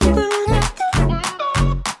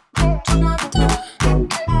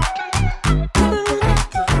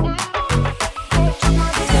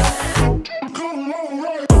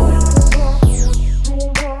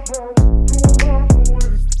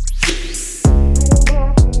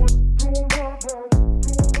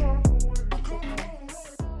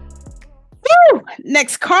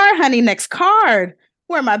Next card, honey. Next card.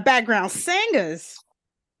 Where are my background singers?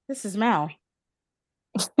 This is Mal.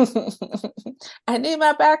 I need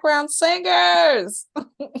my background singers.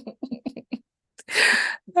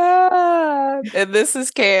 And this is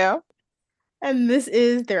Cam. And this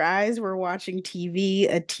is Their Eyes Were Watching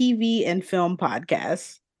TV, a TV and film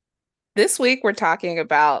podcast. This week, we're talking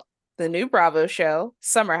about the new Bravo show,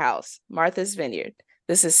 Summer House, Martha's Vineyard.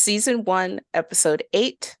 This is season 1, episode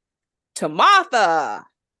 8, To Martha.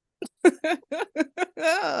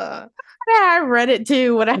 Yeah, I read it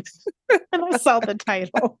too when I saw the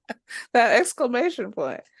title. That exclamation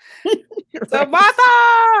point. Right. To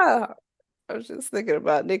Martha! I was just thinking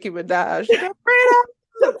about Nicki Minaj.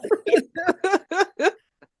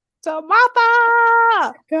 To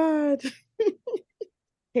Martha! God.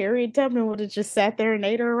 Harriet Tubman would have just sat there and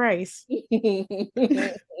ate her rice.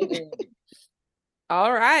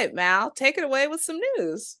 All right, Mal, take it away with some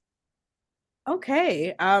news.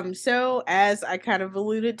 Okay. So as I kind of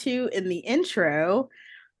alluded to in the intro,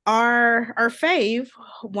 our fave,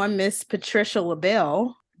 one Miss Patricia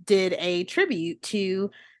LaBelle, did a tribute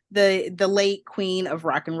to the late queen of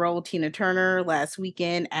rock and roll, Tina Turner, last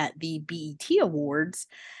weekend at the BET Awards.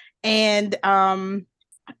 And a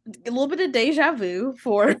little bit of deja vu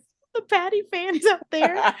for the Patty fans out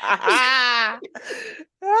there. No,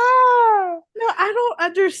 I don't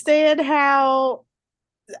understand how.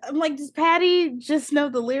 I'm like, does Patty just know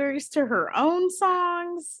the lyrics to her own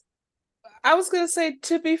songs? I was gonna say,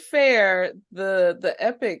 to be fair, the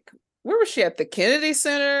epic, where was she at, the Kennedy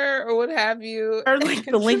Center or what have you, or like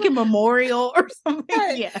the Lincoln Memorial or something?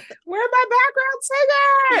 Right. Yeah, where are my background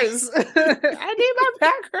singers? I need my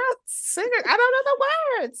background singers. I don't know the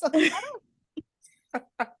words.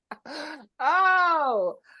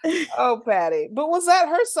 Oh, Patty. But was that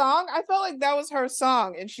her song? I felt like that was her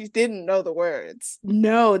song and she didn't know the words.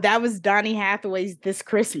 No, that was Donny Hathaway's This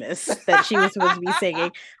Christmas that she was supposed to be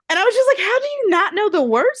singing. And I was just like, how do you not know the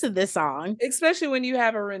words of this song? Especially when you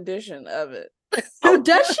have a rendition of it. Oh,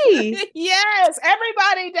 does she? Yes,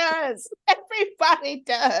 everybody does. Everybody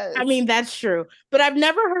does. I mean, that's true. But I've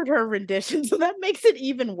never heard her rendition, so that makes it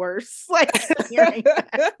even worse. Like, hearing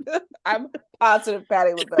that. I'm positive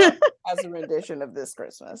Patty LaBelle has a rendition of This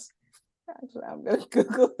Christmas. Actually, I'm going to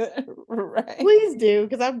Google it right. Please do,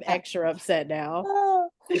 because I'm extra upset now.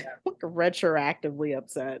 Retroactively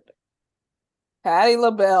upset. Patty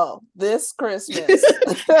LaBelle, This Christmas.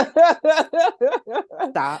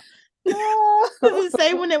 Stop. Does it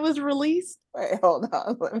say when it was released? Wait, hold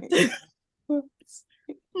on. Let me. I'm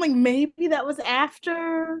like, maybe that was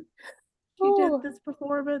after she did this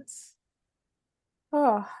performance.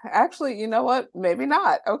 Oh, actually, you know what? Maybe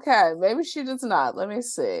not. Okay, maybe she does not. Let me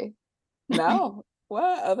see. No.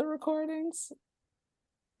 What other recordings?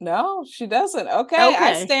 No, she doesn't. Okay.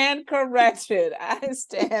 I stand corrected.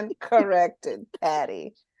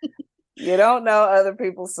 Patty. You don't know other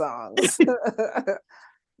people's songs.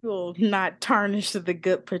 Will not tarnish the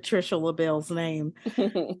good Patricia LaBelle's name.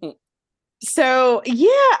 So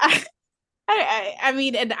yeah, I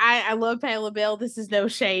mean, and I love Patty LaBelle. This is no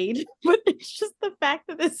shade, but it's just the fact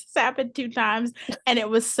that this has happened 2 times and it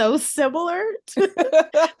was so similar to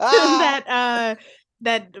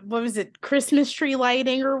that what was it, Christmas tree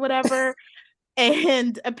lighting or whatever.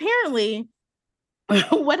 And apparently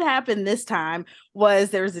what happened this time was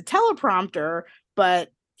there was a teleprompter, but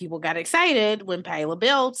people got excited when Patty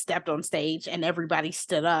LaBelle stepped on stage and everybody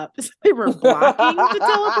stood up. So they were blocking the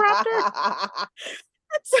teleprompter.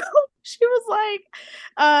 And so she was like,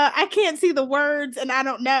 I can't see the words and I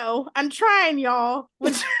don't know. I'm trying, y'all.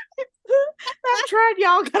 Which that trying,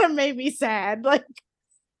 y'all, kind of made me sad. Like,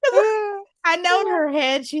 I know in her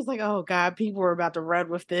head, she's like, oh God, people are about to run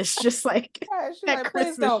with this. Just like, she's like,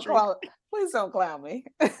 please don't clown me.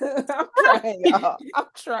 I'm trying, y'all. I'm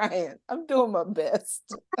trying. I'm doing my best.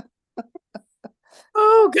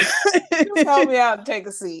 Oh God. Just help me out and take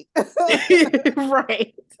a seat.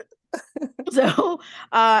 Right. So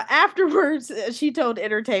afterwards, she told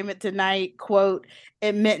Entertainment Tonight, quote,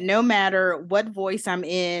 "It meant no matter what voice I'm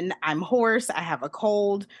in, I'm hoarse, I have a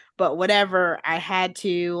cold, but whatever, I had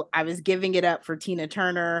to. I was giving it up for Tina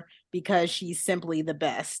Turner because she's simply the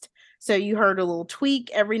best. So you heard a little tweak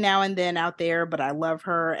every now and then out there, but I love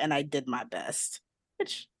her and I did my best,"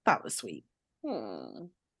 which I thought was sweet.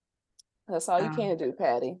 That's all you can do,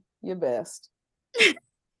 Patty. Your best.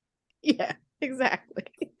 Yeah, exactly.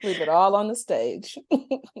 Leave it all on the stage.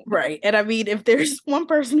 Right. And I mean, if there's one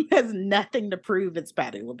person who has nothing to prove, it's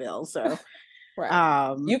Patty LaBelle. So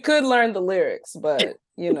right. You could learn the lyrics, but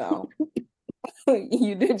you know,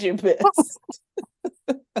 you did your best.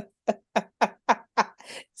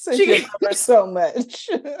 Since you love her so much.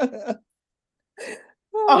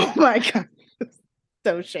 Oh my God.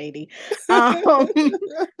 So shady. But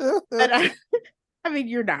I mean,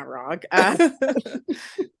 you're not wrong.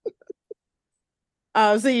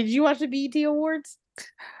 So did you watch the BET Awards?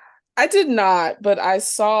 I did not, but I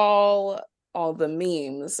saw all the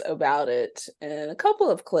memes about it and a couple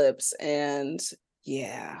of clips, and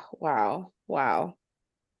yeah, wow.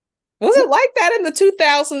 Was it like that in the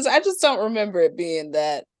 2000s? I just don't remember it being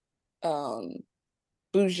that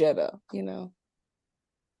bougetta,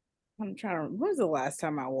 I'm trying to. When was the last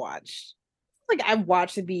time I watched? Like I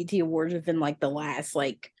watched the BET Awards within like the last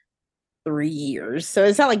like 3 years, so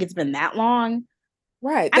it's not like it's been that long.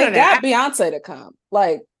 Right. I They don't know. got Beyonce to come.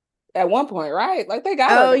 Like at one point, right? Like they got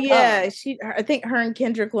her Oh to yeah, come. I think her and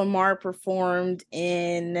Kendrick Lamar performed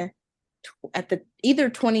in at the either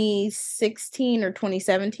 2016 or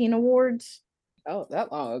 2017 awards. Oh,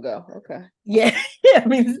 that long ago. Okay. Yeah, yeah. I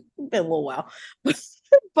mean, it's been a little while,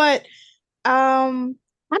 but I don't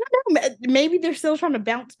know. Maybe they're still trying to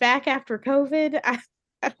bounce back after COVID. I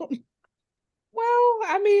don't. Well,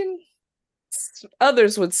 I mean,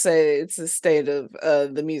 others would say it's the state of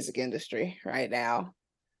the music industry right now.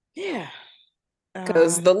 Yeah.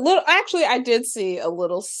 Because I did see a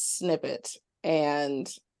little snippet,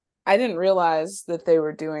 and I didn't realize that they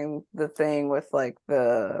were doing the thing with like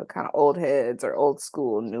the kind of old heads or old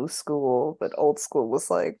school, new school, but old school was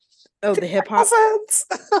like Oh, the hip hop.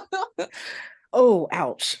 Oh,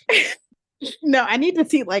 ouch. No, I need to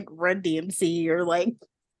see like Run DMC or like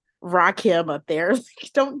Rakim up there.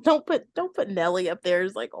 Don't put Nelly up there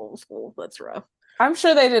as like old school. That's rough. I'm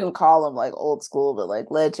sure they didn't call them like old school, but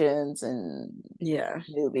like legends and Yeah.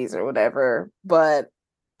 newbies or whatever. But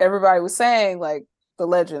everybody was saying like the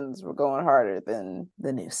legends were going harder than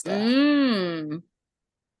the new stuff.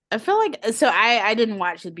 I feel like so I didn't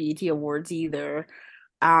watch the BET Awards either.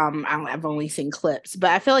 I've only seen clips,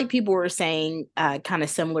 but I feel like people were saying kind of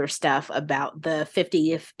similar stuff about the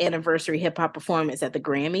 50th anniversary hip hop performance at the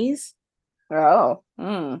Grammys. Oh,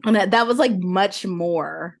 and that was like much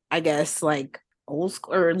more, I guess, like old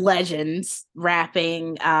school or legends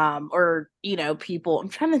rapping, or people. I'm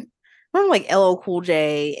trying to remember like LL Cool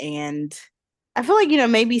J, and I feel like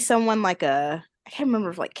maybe someone like I can't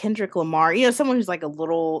remember if like Kendrick Lamar, someone who's like a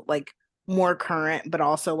little like more current, but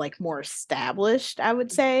also like more established, I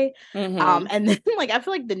would say. And then like I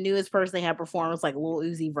feel like the newest person they had perform was like Lil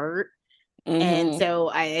Uzi Vert. And so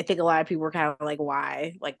I think a lot of people were kind of like,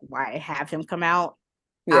 why have him come out?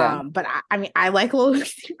 Yeah. But I mean, I like Lil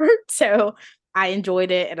Uzi Vert, so I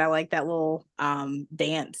enjoyed it, and I like that little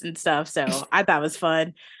dance and stuff. So I thought it was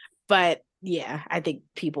fun. But yeah, I think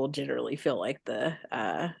people generally feel like the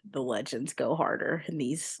legends go harder in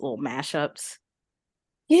these little mashups.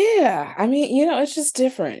 Yeah. I mean, it's just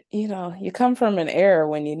different. You come from an era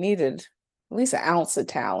when you needed at least an ounce of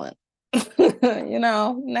talent.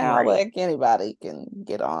 Now Right. like anybody can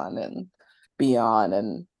get on and be on,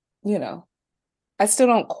 and I still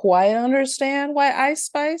don't quite understand why Ice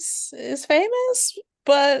Spice is famous,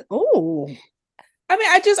 but Oh, I mean,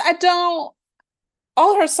 I don't,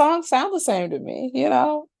 all her songs sound the same to me,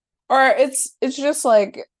 or it's just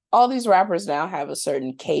like all these rappers now have a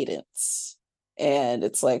certain cadence, and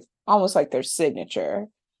it's like almost like their signature.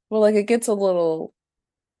 Well, like it gets a little,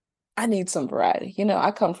 I need some variety.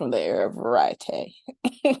 I come from the era of variety.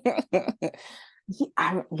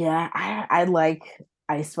 I like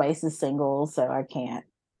Ice Spice's singles, so I can't.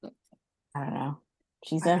 I don't know.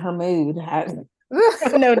 She's in her mood. I don't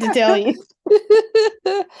know what to tell you.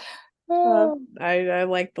 I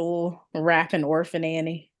like the little rapping Orphan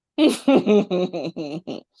Annie.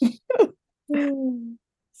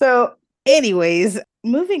 So, anyways,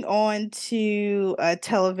 moving on to a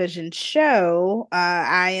television show,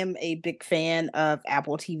 I am a big fan of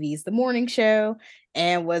Apple TV's The Morning Show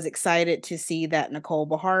and was excited to see that Nicole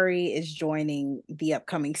Beharie is joining the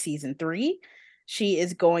upcoming season 3. She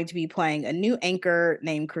is going to be playing a new anchor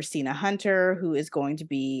named Christina Hunter, who is going to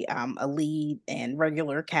be a lead and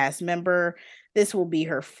regular cast member. This will be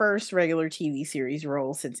her first regular TV series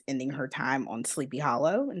role since ending her time on Sleepy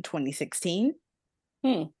Hollow in 2016.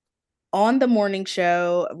 On the morning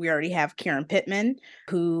show, we already have Karen Pittman,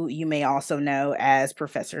 who you may also know as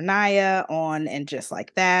Professor Naya on And Just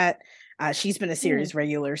Like That. She's been a series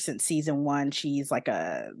regular since season 1. She's like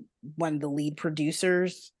one of the lead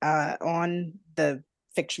producers on the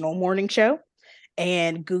fictional morning show.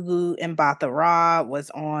 And Gugu Mbatha-Raw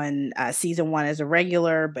was on season 1 as a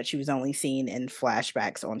regular, but she was only seen in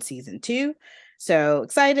flashbacks on season 2. So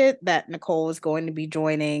excited that Nicole is going to be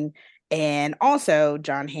joining. And also,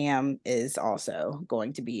 John Hamm is also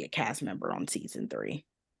going to be a cast member on season 3.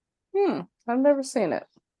 I've never seen it.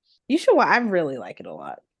 You should. I really like it a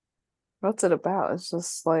lot. What's it about? It's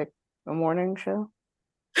just like a morning show.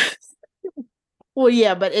 Well,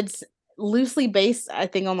 yeah, but it's loosely based, I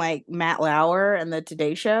think, on like Matt Lauer and the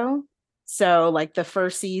Today Show. So, like the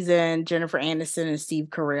first season, Jennifer Aniston and Steve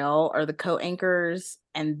Carell are the co-anchors,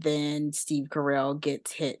 and then Steve Carell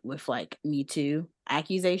gets hit with like Me Too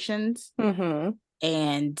accusations, Mm-hmm.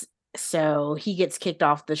 and so he gets kicked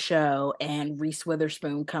off the show, and Reese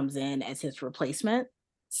Witherspoon comes in as his replacement.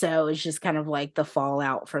 So it's just kind of like the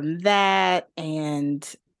fallout from that, and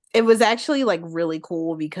it was actually like really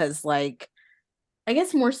cool because like I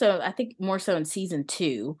guess more so, I think more so in season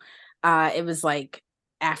 2, it was, like,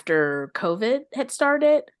 after COVID had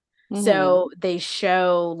started. Mm-hmm. So, they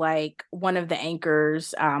show, like, one of the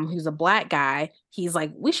anchors, who's a Black guy, he's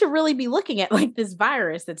like, "We should really be looking at, like, this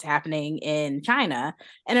virus that's happening in China,"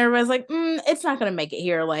 and everybody's like, it's not gonna make it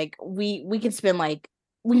here, like, we can spend, like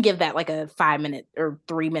we can give that, like, a 5-minute or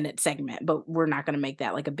 3-minute segment, but we're not gonna make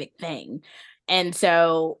that, like, a big thing." And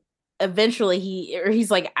so eventually he's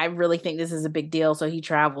like, I really think this is a big deal. So he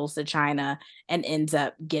travels to China and ends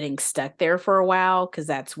up getting stuck there for a while because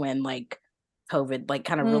that's when like COVID like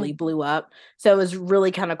kind of really Mm. blew up. So it was really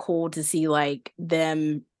kind of cool to see like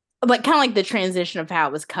them like kind of like the transition of how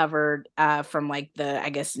it was covered from like the I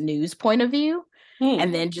guess news point of view. And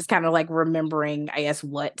Mm. then just kind of like remembering, I guess,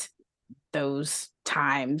 what those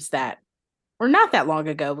times that were not that long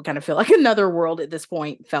ago, but kind of feel like another world at this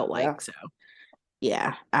point felt Yeah. like. So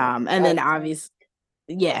yeah. That's And then exciting. obviously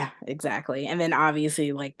yeah, exactly. And then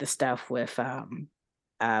obviously like the stuff with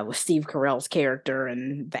Steve Carell's character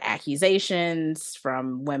and the accusations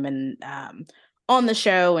from women on the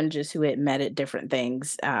show and just who had met at different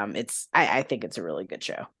things. I think it's a really good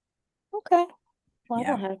show. Okay. Well, I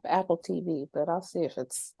Yeah. don't have Apple TV, but I'll see if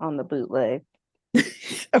it's on the bootleg.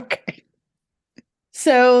 Okay.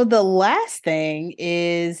 So the last thing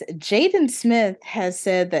is Jaden Smith has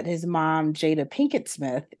said that his mom, Jada Pinkett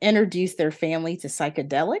Smith, introduced their family to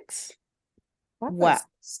psychedelics. Why What? does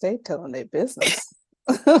stay telling their business?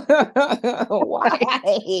 Why?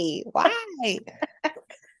 Why?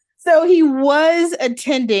 So he was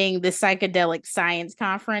attending the psychedelic science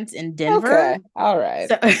conference in Denver. Okay. All right.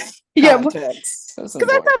 So yeah, because Context. That's I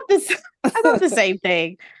important. thought this, I thought the same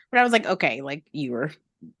thing, but I was like, okay, like you were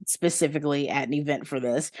specifically at an event for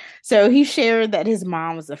this. So he shared that his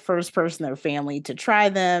mom was the first person in their family to try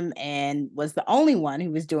them and was the only one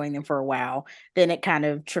who was doing them for a while. Then it kind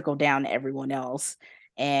of trickled down to everyone else.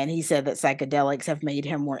 And he said that psychedelics have made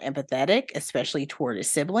him more empathetic, especially toward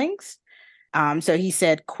his siblings. So he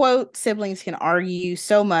said, quote, siblings can argue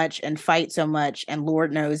so much and fight so much, and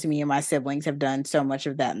Lord knows me and my siblings have done so much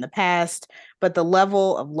of that in the past. But the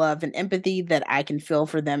level of love and empathy that I can feel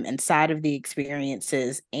for them inside of the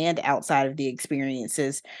experiences and outside of the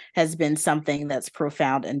experiences has been something that's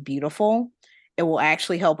profound and beautiful. It will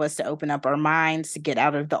actually help us to open up our minds, to get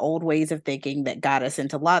out of the old ways of thinking that got us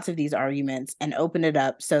into lots of these arguments and open it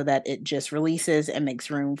up so that it just releases and makes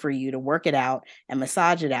room for you to work it out and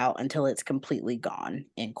massage it out until it's completely gone,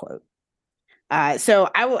 end quote. So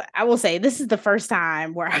I will say this is the first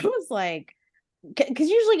time where I was like, because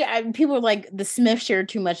usually people are like the Smiths share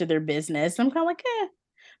too much of their business. I'm kind of like, eh.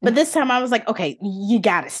 But this time I was like, okay, you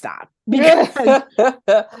got to stop because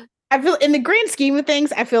I feel in the grand scheme of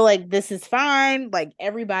things, I feel like this is fine. Like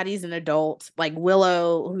everybody's an adult. Like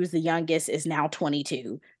Willow, who's the youngest, is now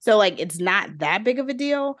 22. So like it's not that big of a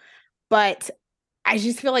deal. But I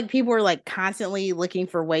just feel like people are like constantly looking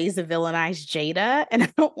for ways to villainize Jada. And I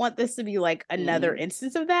don't want this to be like another Mm,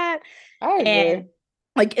 instance of that. I And agree.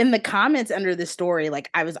 like in the comments under the story, like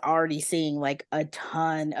I was already seeing like a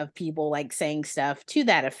ton of people like saying stuff to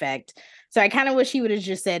that effect. So I kind of wish he would have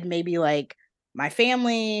just said maybe like my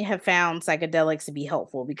family have found psychedelics to be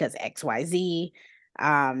helpful because XYZ,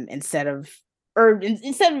 instead of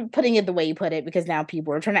instead of putting it the way you put it, because now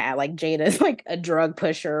people are trying to act like Jada's like a drug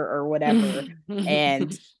pusher or whatever.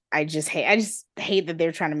 And I just hate that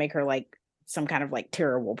they're trying to make her like some kind of like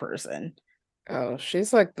terrible person. Oh,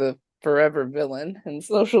 she's like the forever villain in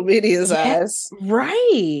social media's Yeah, eyes.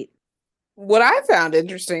 right. What I found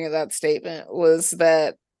interesting in that statement was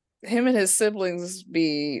that him and his siblings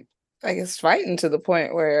be, I guess, fighting to the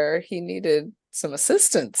point where he needed some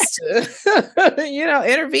assistance to,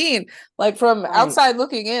 intervene. Like from Right. outside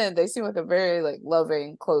looking in, they seem like a very like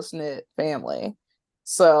loving, close-knit family.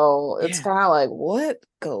 So it's Yeah. kind of like, what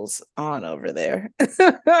goes on over there?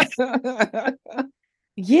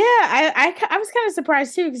 Yeah, I was kind of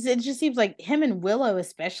surprised too because it just seems like him and Willow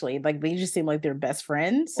especially like they just seem like they're best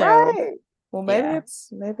friends. So Right. Well, yeah,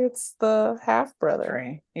 maybe it's the half brother.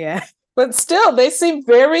 right. Yeah. But still, they seem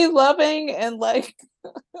very loving and like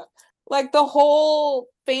the whole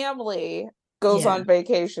family. goes Yeah. on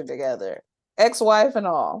vacation together, ex-wife and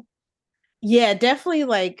all. Yeah, definitely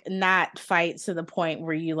like not fights to the point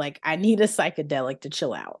where you like, I need a psychedelic to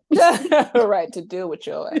chill out. Right, to deal with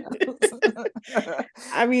your ass.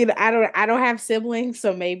 I mean, I don't have siblings,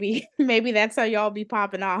 so maybe that's how y'all be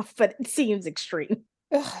popping off, but it seems extreme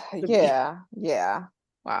to me. Yeah.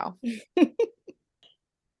 Wow.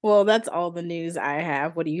 Well, that's all the news I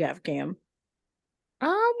have. What do you have, Cam?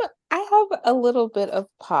 I have a little bit of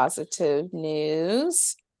positive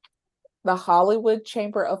news. The Hollywood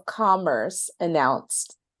Chamber of Commerce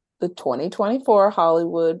announced the 2024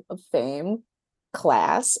 Hollywood of Fame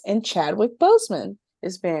class, and Chadwick Boseman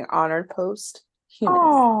is being honored post-human.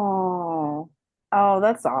 Oh,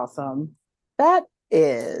 that's awesome. That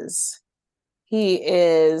is. He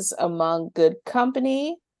is among good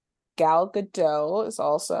company. Gal Gadot is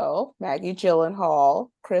also, Maggie Gyllenhaal,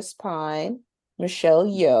 Chris Pine, Michelle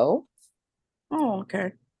Yeoh. Oh,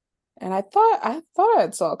 okay. And I thought I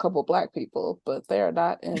saw a couple Black people, but they are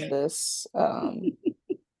not in this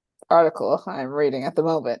article I'm reading at the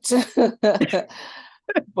moment.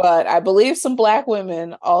 But I believe some Black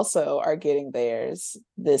women also are getting theirs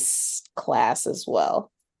this class as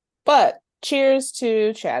well. But cheers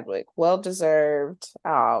to Chadwick. Well deserved.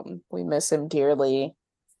 We miss him dearly.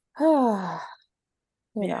 You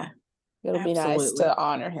know, it'll be nice to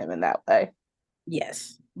honor him in that way.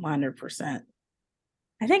 Yes, 100%.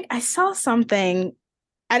 I think I saw something.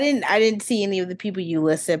 I didn't see any of the people you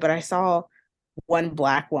listed, but I saw one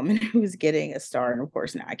Black woman who was getting a star, and of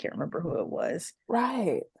course now I can't remember who it was.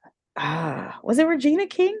 Right. Was it Regina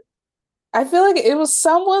King? I feel like it was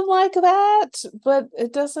someone like that, but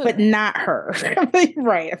it doesn't. But not her.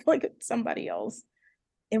 Right. I feel like it's somebody else.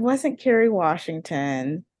 It wasn't Kerry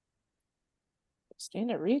Washington.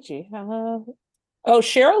 Christina Ricci. Oh,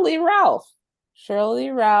 Cheryl Lee Ralph. Cheryl Lee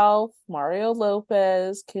Ralph, Mario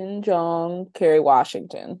Lopez, Kim Jong, Kerry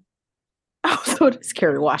Washington. Oh, so it is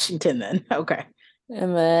Kerry Washington then. Okay.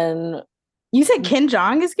 And then you said Ken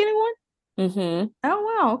Jeong is getting one? Mm-hmm.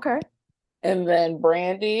 Oh, wow. Okay. And then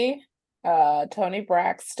Brandy, Tony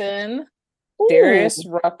Braxton, Ooh. Darius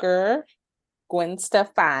Rucker, Gwen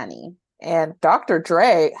Stefani, and Dr.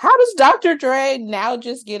 Dre. How does Dr. Dre now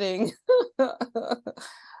just getting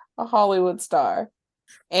a Hollywood star?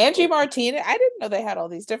 Angie Martinez. I didn't know they had all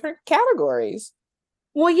these different categories.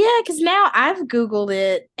 Well, yeah, because now I've Googled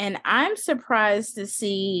it, and I'm surprised to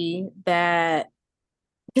see that.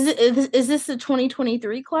 Is this the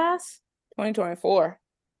 2023 class? 2024.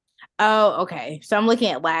 Oh, okay. So I'm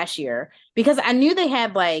looking at last year because I knew they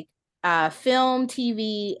had like film,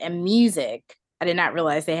 TV, and music. I did not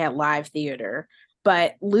realize they had live theater.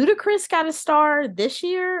 But Ludacris got a star this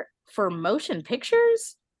year for motion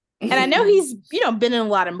pictures. And I know he's, been in a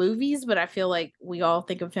lot of movies, but I feel like we all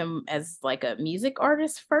think of him as like a music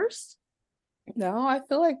artist first. No, I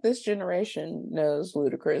feel like this generation knows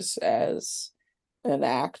Ludacris as an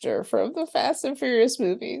actor from the Fast and Furious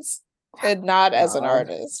movies and not as an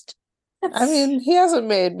artist. I mean, he hasn't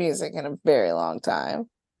made music in a very long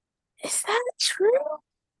time. Is that true?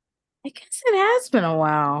 I guess it has been a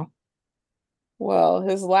while. Well,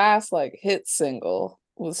 his last hit single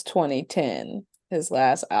was 2010. His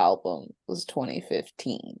last album was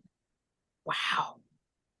 2015. Wow.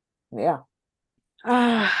 Yeah.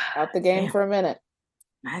 Out the game for a minute.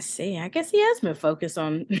 I see. I guess he has been focused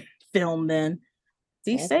on film then.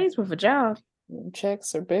 He stays with a job.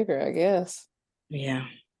 Checks are bigger, I guess. Yeah,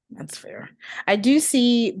 that's fair. I do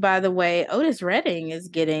see, by the way, Otis Redding is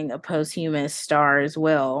getting a posthumous star as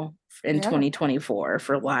well in 2024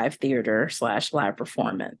 for live theater / live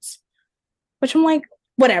performance. Which I'm like,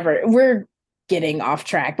 whatever. We're getting off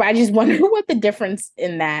track, but I just wonder what the difference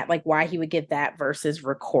in that, like why he would get that versus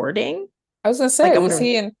recording. I was gonna say, was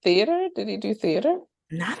he in theater? Did he do theater?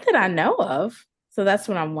 Not that I know of. So that's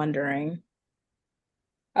what I'm wondering.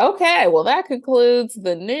 Okay, well, that concludes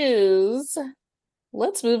the news.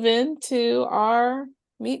 Let's move into our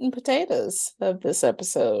meat and potatoes of this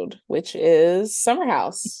episode, which is Summer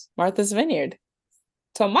House, Martha's Vineyard.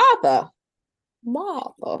 So Martha.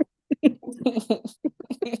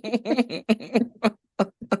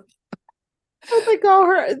 They call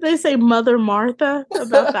her, they say Mother Martha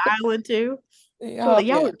about the island too. So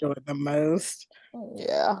y'all are doing the most.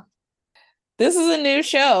 Yeah. This is a new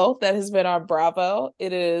show that has been on Bravo.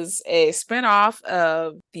 It is a spinoff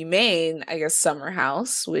of the main, Summer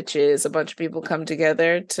House, which is a bunch of people come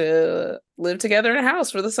together to live together in a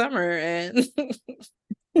house for the summer and,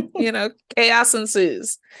 chaos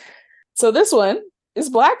ensues. So this one is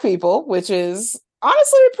Black people, which is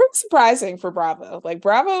honestly pretty surprising for Bravo. Like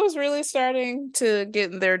Bravo is really starting to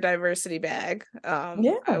get in their diversity bag,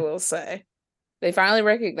 I will say. They finally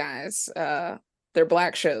recognize their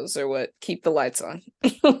black shows are what keep the lights on.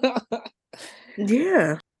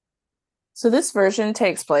 Yeah. So this version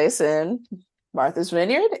takes place in Martha's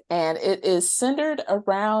Vineyard, and it is centered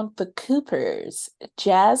around the Coopers,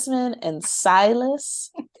 Jasmine and Silas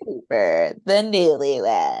Cooper, the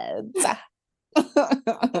newlyweds.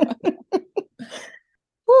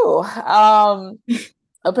 Whew.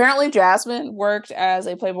 Apparently Jasmine worked as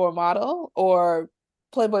a Playboy model or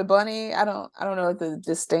Playboy bunny. I don't know what the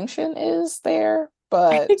distinction is there,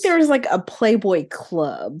 but I think there was like a Playboy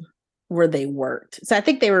club where they worked. So I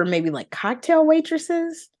think they were maybe like cocktail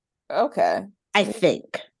waitresses. okay. I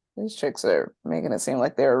think. These chicks are making it seem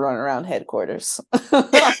like they were running around headquarters.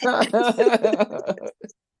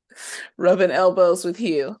 Rubbing elbows with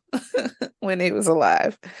Hugh when he was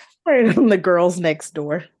alive. Right on the girls next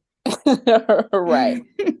door. Right.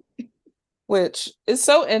 Which is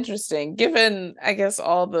so interesting, given, I guess,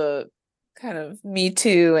 all the kind of Me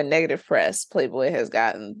Too and negative press Playboy has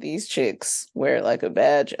gotten. These chicks wear like a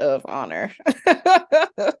badge of honor.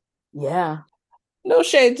 Yeah. No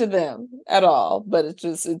shade to them at all, but it's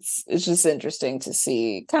just interesting to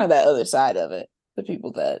see kind of that other side of it. The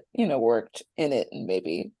people that, worked in it, and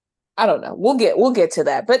maybe, I don't know. We'll get to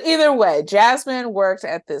that. But either way, Jasmine worked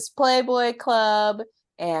at this Playboy club,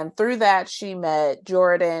 and through that she met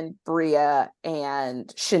Jordan, Bria, and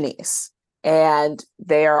Shanice. And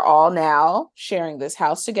they are all now sharing this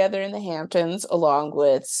house together in the Hamptons, along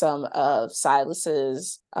with some of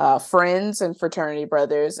Silas's friends and fraternity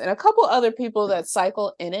brothers, and a couple other people that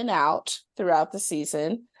cycle in and out throughout the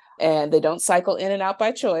season. And they don't cycle in and out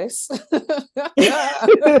by choice.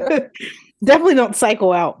 Definitely don't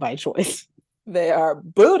cycle out by choice. They are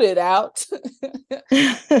booted out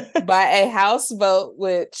by a house vote,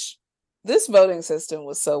 which this voting system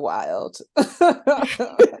was so wild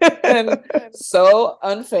and so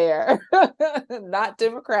unfair, not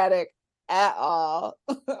democratic at all.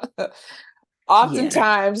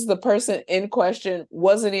 Oftentimes, the person in question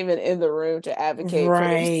wasn't even in the room to advocate for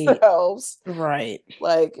themselves. Right.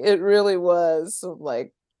 Like, it really was some,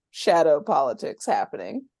 like, shadow politics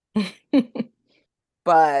happening.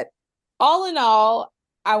 But all in all,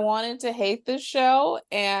 I wanted to hate this show,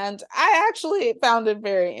 and I actually found it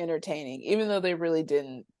very entertaining, even though they really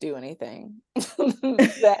didn't do anything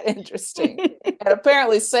that interesting. And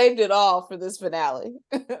apparently saved it all for this finale.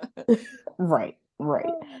 Right.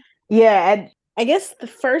 Yeah, and I guess the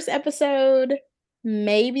first episode,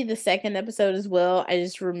 maybe the second episode as well, I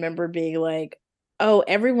just remember being like, oh,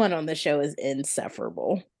 everyone on the show is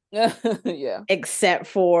insufferable. Yeah. Except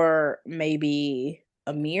for maybe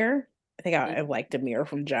Amir. I think I liked Amir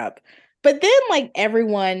from Jump. But then like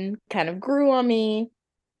everyone kind of grew on me.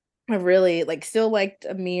 I really still liked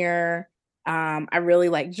Amir. I really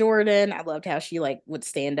liked Jordan. I loved how she would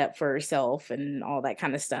stand up for herself and all that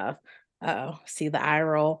kind of stuff. Oh, see the eye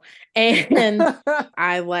roll. And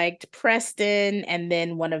I liked Preston, and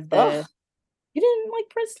then one of the You didn't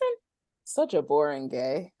like Preston? Such a boring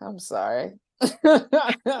gay. I'm sorry.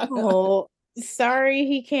 Oh, sorry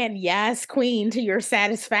he can't yes queen to your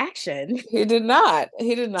satisfaction. He did not.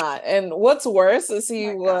 And what's worse is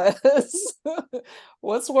he was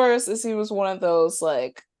one of those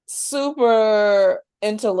like super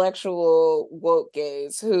intellectual woke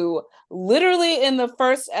gays who literally in the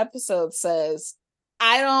first episode says,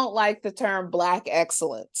 I don't like the term Black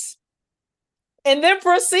excellence. And then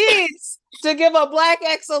proceeds to give a Black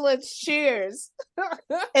excellence cheers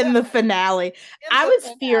in the finale. I was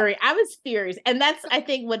furious. And that's, I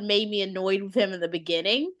think, what made me annoyed with him in the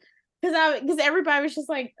beginning. Because everybody was just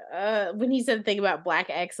like, when he said the thing about Black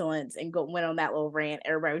excellence and went on that little rant,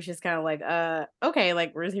 everybody was just kind of like, okay,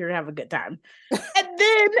 like we're here to have a good time. And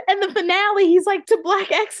then in the finale, he's like, to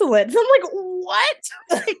Black excellence. I'm like, what?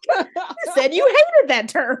 You said you hated that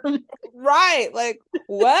term. Right. Like,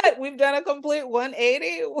 what? We've done a complete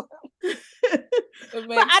 180. But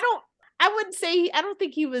I don't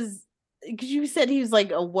think he was, because you said he was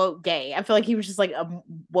like a woke gay. I feel like he was just like a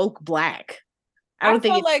woke Black. I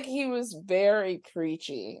felt like he was very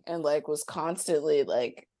preachy and like was constantly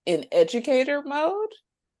like in educator mode,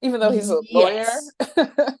 even though he's a lawyer.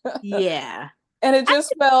 Yeah. And it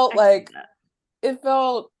just felt I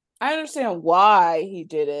understand why he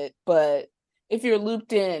did it, but if you're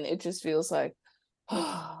looped in, it just feels like,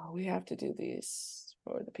 oh, we have to do these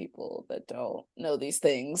for the people that don't know these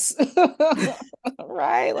things.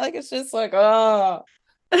 Right? Like, it's just like, oh,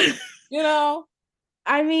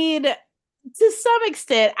 I mean, to some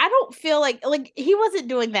extent, I don't feel like he wasn't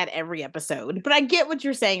doing that every episode, but I get what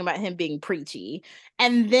you're saying about him being preachy.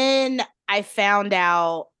 And then I found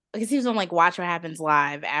out because he was on like Watch What Happens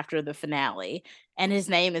Live after the finale, and his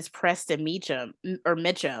name is Preston Mitchum,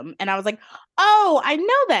 and I was like, oh, I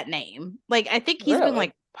know that name. Like, I think he's been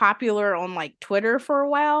like popular on like Twitter for a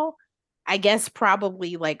while. I guess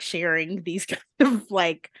probably like sharing these kind of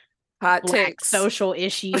like hot Black takes, social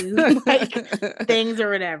issues, like things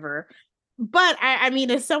or whatever. But I mean,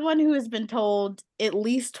 as someone who has been told at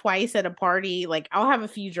least twice at a party, like I'll have a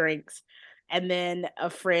few drinks and then a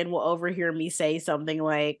friend will overhear me say something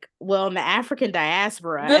like, well, in the African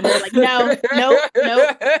diaspora, and they're like, no,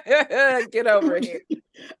 get over here.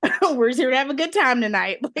 We're here to have a good time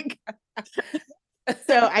tonight. Like,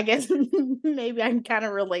 so I guess maybe I can kind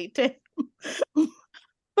of relate to him.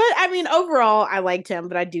 But I mean, overall, I liked him,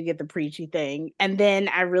 but I do get the preachy thing. And then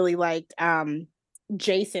I really liked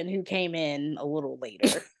Jason, who came in a little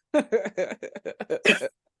later.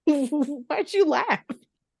 Why'd you laugh?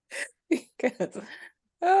 Because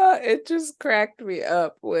it just cracked me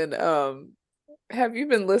up when have you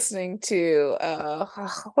been listening to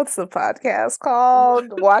what's the podcast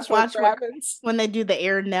called? Watch What Happens? When they do the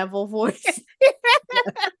Aaron Neville voice.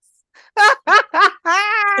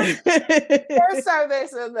 First time they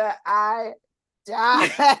said that, I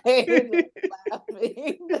died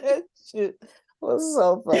laughing. That shit was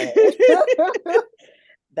so funny.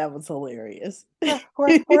 That was hilarious.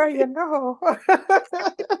 Where you know?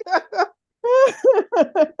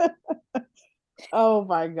 Oh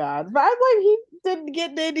my god! But I'm like, he didn't get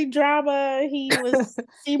into any drama. He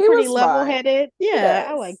seemed pretty level-headed. Yeah, yes.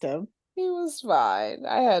 I liked him. He was fine.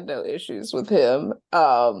 I had no issues with him. Who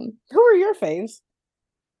are your faves?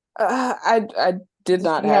 I did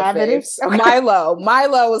not have faves. Okay. Milo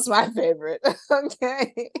was my favorite.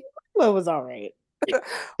 Okay, Milo was all right.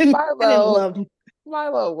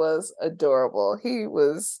 Milo was adorable. He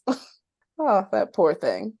was oh, that poor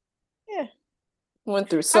thing. Yeah, went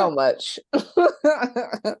through so much. I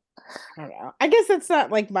don't know. I guess that's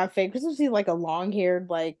not like my favorite. Because he like a long-haired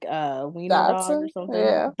like wiener dog or something.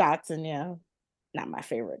 Yeah, Dotson. Yeah, not my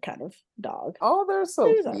favorite kind of dog. Oh, they're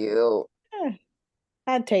so cute. Yeah.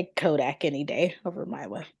 I'd take Kodak any day over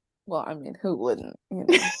Milo. Well, I mean, who wouldn't? You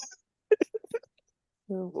know,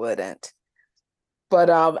 who wouldn't? But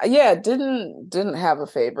yeah, didn't have a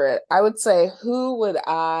favorite. I would say, who would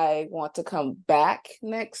I want to come back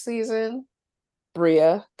next season?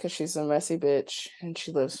 Bria, because she's a messy bitch and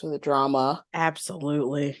she lives for the drama.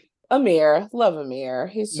 Absolutely. Amir, love Amir.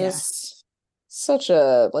 He's just such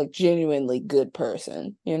a like genuinely good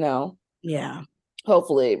person, you know? Yeah.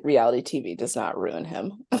 Hopefully reality TV does not ruin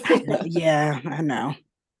him. Yeah, I know.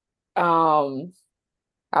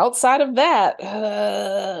 Outside of that,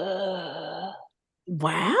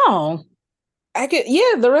 wow.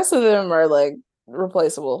 The rest of them are like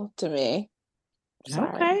replaceable to me.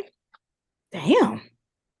 Sorry. Okay. Damn.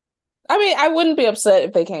 I mean, I wouldn't be upset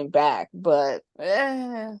if they came back, but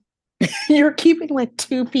you're keeping like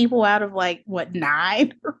 2 people out of like what,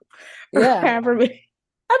 9? Yeah.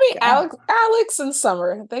 I mean, Alex and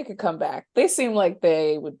Summer, they could come back. They seem like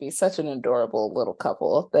they would be such an adorable little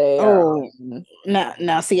couple.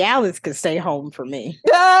 No, see, Alex could stay home for me.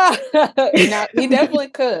 No, he definitely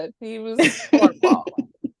could. He was cornball.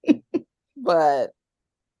 But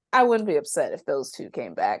I wouldn't be upset if those 2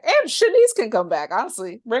 came back. And Shanice can come back,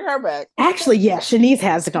 honestly. Bring her back. Actually, yeah, Shanice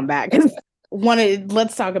has to come back.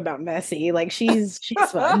 Let's talk about Messy. Like, she's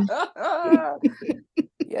fun.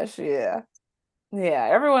 Yes, yeah. Yeah,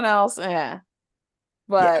 everyone else,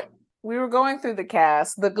 But we were going through the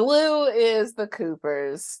cast. The glue is the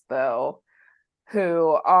Coopers, though,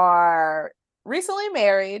 who are recently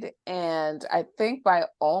married, and I think by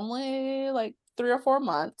only like 3 or 4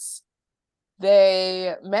 months.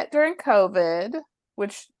 They met during COVID,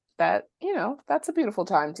 which that's a beautiful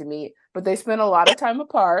time to meet, but they spent a lot of time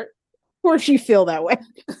apart. Of course you feel that way.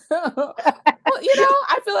 Well,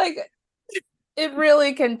 I feel like it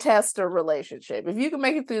really can test a relationship. If you can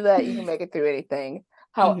make it through that, you can make it through anything.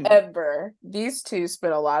 However, these 2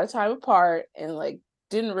 spent a lot of time apart and like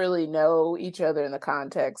didn't really know each other in the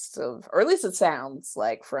context of, or at least it sounds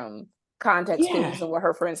like from context clues and what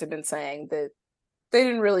her friends have been saying, that they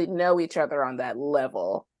didn't really know each other on that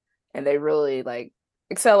level, and they really like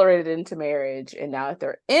accelerated into marriage. And now that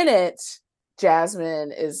they're in it,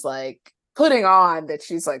 Jasmine is like putting on that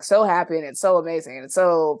she's like so happy and it's so amazing and it's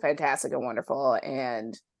so fantastic and wonderful.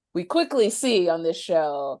 And we quickly see on this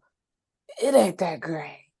show, it ain't that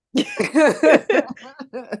great.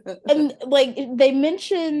 And like they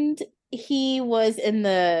mentioned, he was in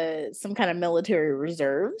some kind of military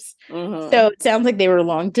reserves. So it sounds like they were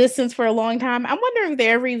long distance for a long time. I'm wondering if they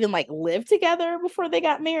ever even like lived together before they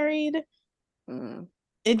got married.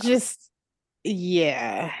 It just,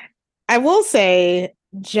 I will say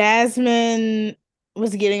Jasmine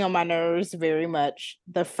was getting on my nerves very much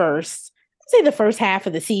I'd say the first half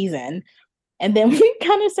of the season. And then we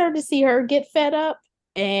kind of started to see her get fed up,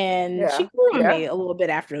 and she Yeah. grew on Yeah. me a little bit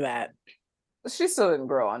after that. She still didn't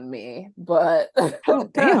grow on me, but Oh,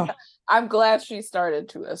 damn. I'm glad she started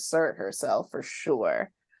to assert herself for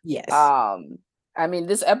sure. Yes. Um, I mean,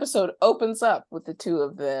 this episode opens up with the two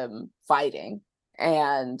of them fighting,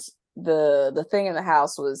 and the thing in the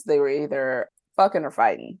house was they were either fucking or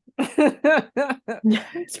fighting.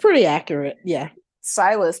 It's pretty accurate. Yeah.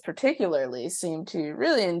 Silas particularly seemed to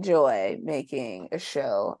really enjoy making a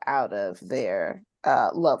show out of their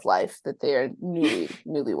love life that they're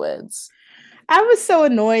newlyweds. I was so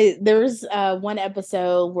annoyed. There was one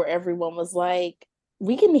episode where everyone was like,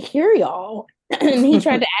 "We can hear y'all," and he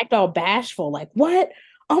tried to act all bashful, like, "What?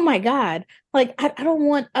 Oh my god! Like, I don't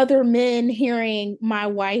want other men hearing my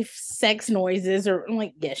wife's sex noises." Or I'm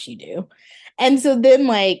like, "Yes, you do." And so then,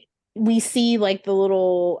 like, we see like the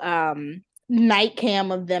little night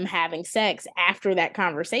cam of them having sex after that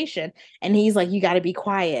conversation, and he's like, "You got to be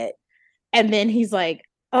quiet." And then he's like,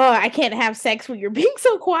 "Oh, I can't have sex when you're being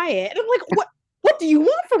so quiet." And I'm like, what do you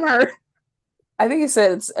want from her? I think he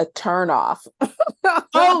said it's a turn off.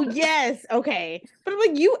 Oh, yes. Okay. But I'm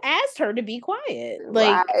like, you asked her to be quiet.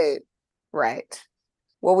 Like, Right. Right.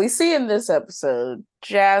 Well, we see in this episode,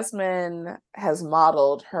 Jasmine has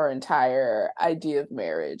modeled her entire idea of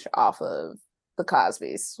marriage off of the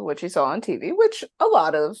Cosbys, which you saw on TV, which a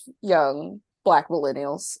lot of young Black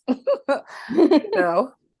millennials, who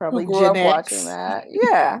probably grew Gen up watching X. that,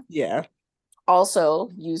 yeah, Yeah. also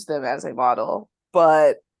use them as a model.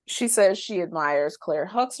 But she says she admires Claire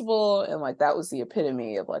Huxtable, and like that was the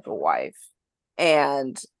epitome of like a wife.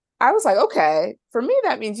 And I was like, okay, for me,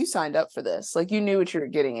 that means you signed up for this. Like you knew what you were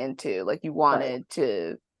getting into. Like you Right. wanted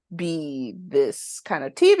to be this kind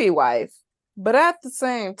of TV wife. But at the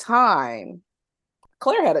same time,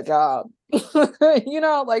 Claire had a job.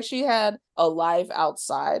 Like she had a life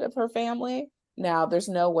outside of her family. Now, there's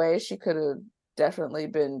no way she could have definitely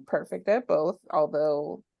been perfect at both,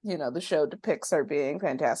 although, the show depicts her being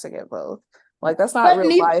fantastic at both. Like that's not But real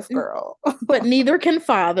neither life, girl. but neither can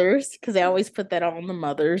fathers, because they always put that on the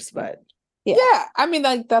mothers. But yeah. Yeah, I mean,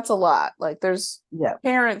 like that's a lot. Like there's Yeah.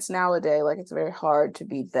 parents nowadays, like it's very hard to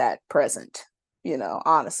be that present,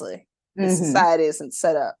 honestly. The Mm-hmm. society isn't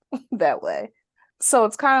set up that way. So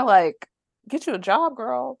it's kind of like, get you a job,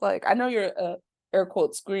 girl. Like I know you're a air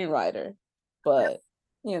quote screenwriter, but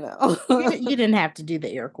you know. You didn't have to do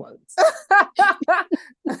the air quotes.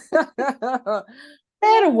 They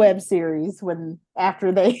had a web series when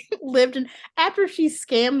after they lived in after she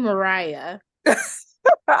scammed Mariah. To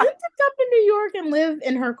come to New York and live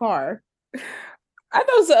in her car. I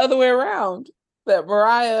know it's the other way around. That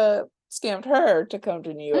Mariah scammed her to come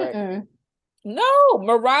to New York. Mm-mm. No,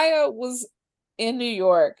 Mariah was in New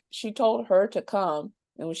York. She told her to come,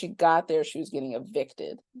 and when she got there, she was getting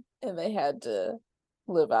evicted, and they had to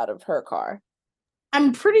live out of her car.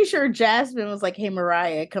 I'm pretty sure Jasmine was like, "Hey,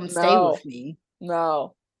 Mariah, come stay No, with me."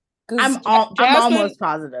 no, because I'm almost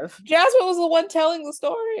positive. Jasmine was the one telling the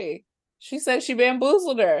story. She said she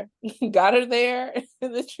bamboozled her, got her there,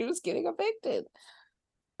 and then she was getting evicted.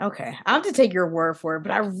 Okay, I'll have to take your word for it,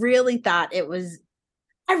 but I really think it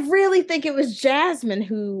was Jasmine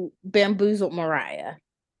who bamboozled Mariah.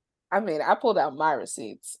 I mean, I pulled out my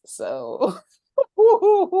receipts, so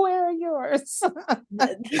where are yours?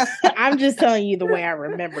 I'm just telling you the way I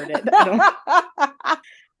remembered it.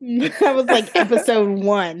 That was like episode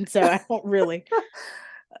 1, so I don't really.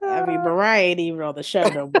 I mean, Mariah ain't even on the show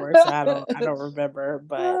no more, so I don't remember.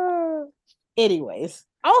 But anyways,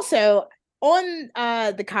 also on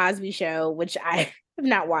the Cosby Show, which I have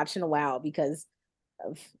not watched in a while because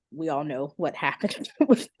of we all know what happened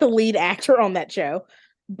with the lead actor on that show.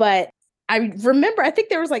 But I remember, I think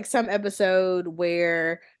there was like some episode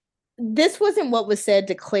where this wasn't what was said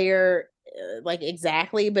to Claire, like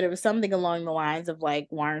exactly, but it was something along the lines of like,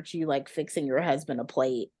 "Why aren't you like fixing your husband a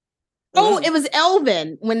plate?" Oh, it was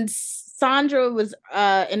Elvin when Sandra was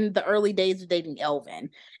in the early days of dating Elvin,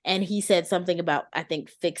 and he said something about I think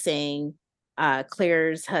fixing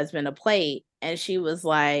Claire's husband a plate, and she was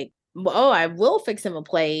like, "Oh, I will fix him a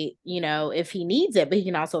plate, if he needs it, but he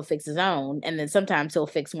can also fix his own, and then sometimes he'll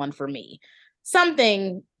fix one for me."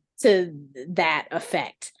 Something to that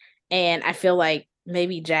effect. And I feel like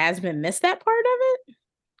maybe Jasmine missed that part of it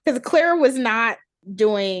because Claire was not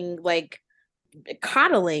doing like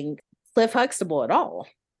coddling Cliff Huxtable at all.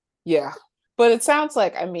 Yeah. But it sounds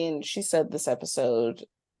like, I mean, she said this episode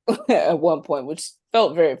at one point, which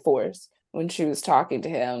felt very forced when she was talking to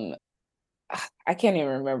him. I can't even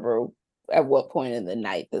remember at what point in the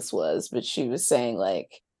night this was, but she was saying,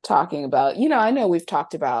 like, talking about, I know we've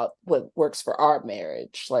talked about what works for our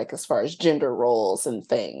marriage, like as far as gender roles and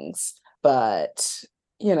things, but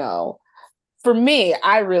for me,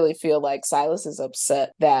 I really feel like Silas is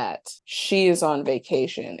upset that she is on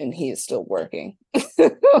vacation and he is still working.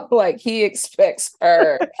 Like, he expects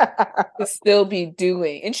her to still be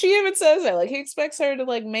doing, and she even says that, like, he expects her to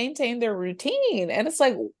like maintain their routine. And it's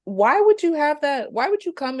like, why would you have that? Why would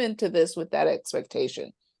you come into this with that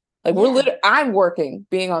expectation? Like, I'm working,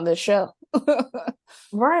 being on this show.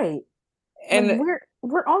 Right. And like,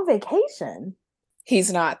 we're on vacation.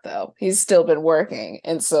 He's not, though. He's still been working.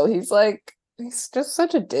 And so he's like, he's just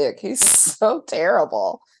such a dick. He's so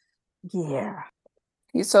terrible. Yeah.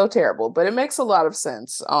 He's so terrible. But it makes a lot of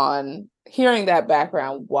sense on hearing that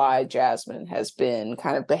background, why Jasmine has been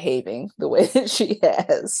kind of behaving the way that she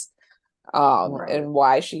has. Right. And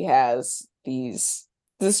why she has this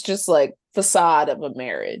just like facade of a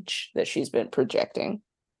marriage that she's been projecting.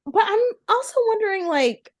 But I'm also wondering,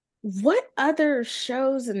 like, what other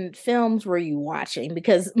shows and films were you watching?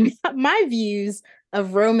 Because my views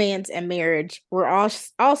of romance and marriage were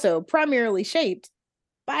also primarily shaped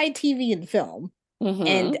by TV and film.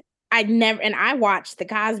 Mm-hmm. And I watched The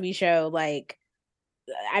Cosby Show, like,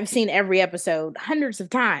 I've seen every episode hundreds of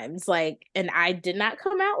times, like, and I did not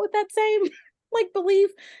come out with that same like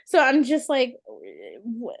belief. So I'm just like,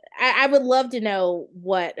 I would love to know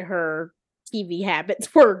what her TV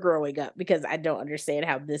habits were growing up, because I don't understand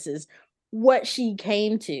how this is what she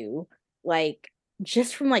came to, like,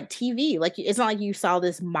 just from like TV. Like, it's not like you saw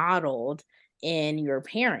this modeled in your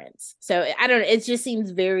parents. So I don't know, it just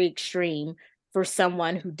seems very extreme for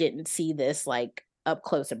someone who didn't see this like up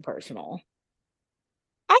close and personal.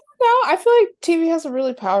 I don't know. I feel like TV has a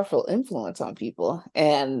really powerful influence on people,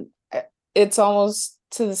 and it's almost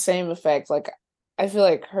to the same effect. Like, I feel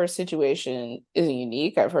like her situation isn't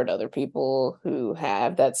unique. I've heard other people who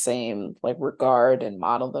have that same like regard and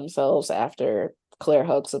model themselves after Claire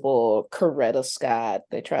Huxtable, Coretta Scott.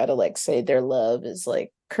 They try to like say their love is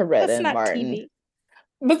like Coretta That's and not Martin. TV.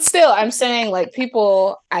 But still, I'm saying, like,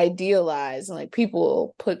 people idealize and like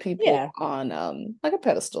people put people Yeah. on like a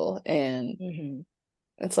pedestal, and Mm-hmm.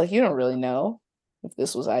 it's like, you don't really know if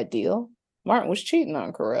this was ideal. Martin was cheating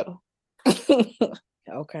on Coretta.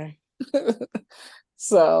 Okay.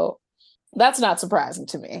 So that's not surprising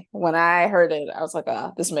to me. When I heard it, I was like,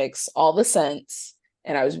 this makes all the sense.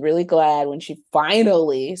 And I was really glad when she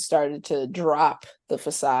finally started to drop the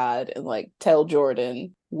facade and like tell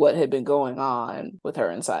Jordan what had been going on with her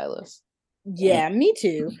and Silas. Yeah, me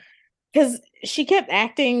too. Because she kept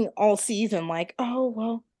acting all season like, oh,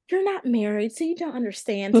 well, you're not married, so you don't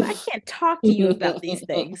understand. So I can't talk to you about these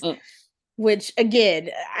things. Which, again,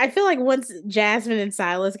 I feel like once Jasmine and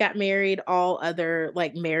Silas got married, all other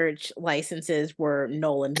like marriage licenses were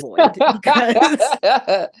null and void,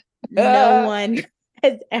 because no one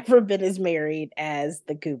has ever been as married as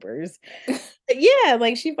the Coopers. But yeah,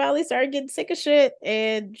 like, she finally started getting sick of shit,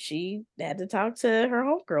 and she had to talk to her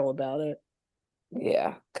homegirl about it.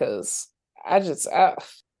 Yeah, because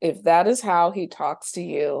if that is how he talks to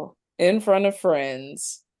you in front of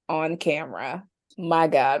friends on camera, my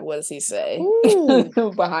God, what does he say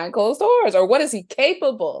behind closed doors? Or what is he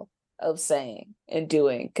capable of saying and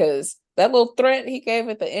doing? Because that little threat he gave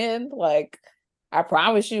at the end, like, I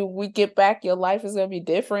promise you, we get back, your life is going to be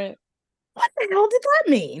different. What the hell did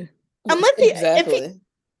that mean? Unless Exactly.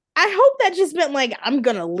 I hope that just meant like, I'm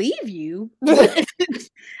gonna leave you.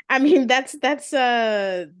 I mean, that's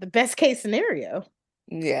the best case scenario.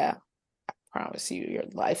 Yeah. Promise you your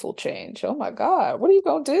life will change. Oh my God, what are you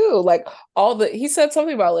gonna do? Like, he said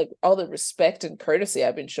something about like all the respect and courtesy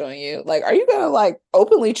I've been showing you. Like, are you gonna like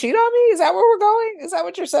openly cheat on me? Is that where we're going? Is that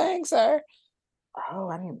what you're saying, sir? Oh,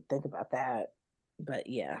 I didn't think about that. But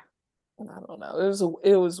yeah. I don't know.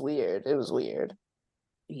 It was weird. It was weird.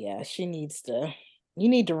 Yeah, you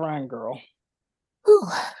need to run, girl. Whew.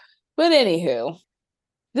 But anywho,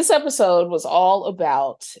 this episode was all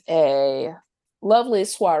about a lovely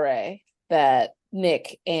soiree that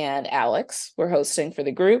Nick and Alex were hosting for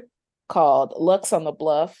the group, called Lux on the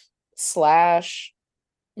Bluff /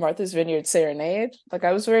 Martha's Vineyard Serenade. Like,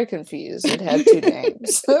 I was very confused. It had two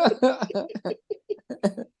names.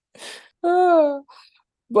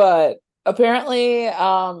 But apparently,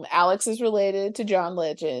 Alex is related to John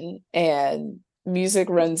Legend, and music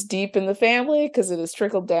runs deep in the family because it has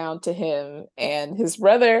trickled down to him and his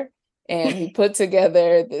brother. And he put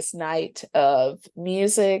together this night of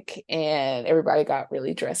music, and everybody got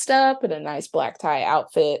really dressed up in a nice black tie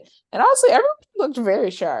outfit. And honestly, everyone looked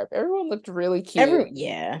very sharp. Everyone looked really cute.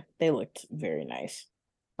 Yeah, they looked very nice.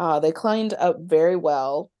 They cleaned up very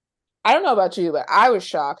well. I don't know about you, but I was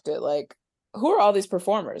shocked at like, who are all these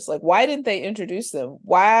performers? Like, why didn't they introduce them?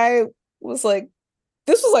 Why was like,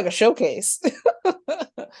 this was like a showcase.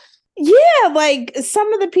 Yeah, like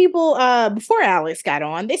some of the people before Alex got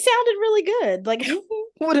on, they sounded really good. Like I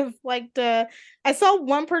would have liked I saw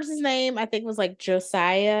one person's name, I think was like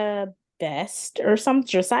Josiah Best or some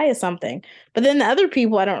Josiah something. But then the other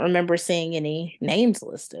people I don't remember seeing any names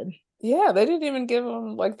listed. Yeah, they didn't even give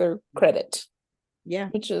them like their credit, Yeah.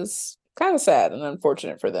 which is kind of sad and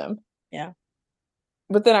unfortunate for them. Yeah.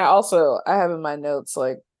 But then I have in my notes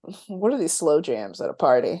like, what are these slow jams at a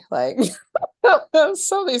party? Like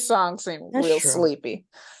some of these songs seem That's real true. sleepy.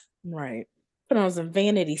 Right. Put on some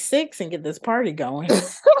Vanity 6 and get this party going.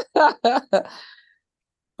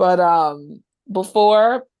 But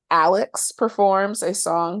before Alex performs a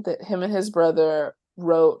song that him and his brother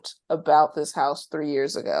wrote about this house 3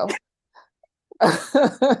 years ago.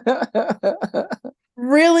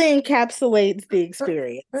 Really encapsulates the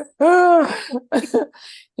experience.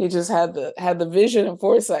 He just had the vision and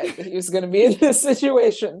foresight that he was going to be in this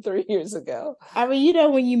situation 3 years ago. I mean, you know,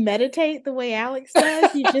 when you meditate the way Alex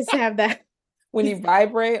does, you just have that. When you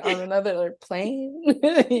vibrate on another plane,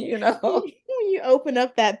 you know, When you open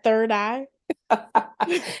up that third eye,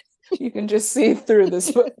 you can just see through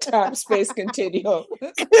this time space continuum.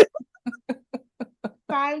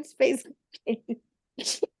 time space.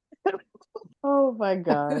 Oh my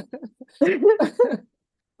god.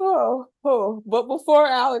 But before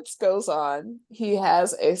Alex goes on, he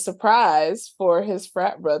has a surprise for his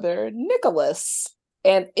frat brother Nicholas,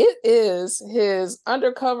 and it is his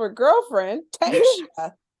undercover girlfriend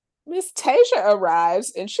Tasha. Miss Tasha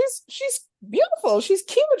arrives, and she's beautiful, she's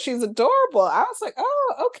cute, she's adorable. I was like,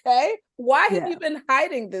 oh, okay, why have you been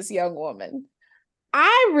hiding this young woman?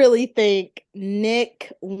 I really think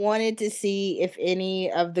Nick wanted to see if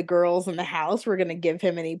any of the girls in the house were going to give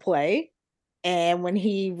him any play. And when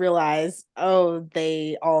he realized, oh,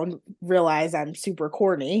 they all realize I'm super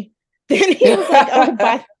corny, then he was like,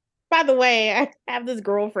 oh, by the way, I have this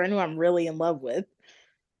girlfriend who I'm really in love with.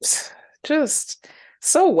 Just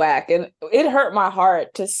so whack. And it hurt my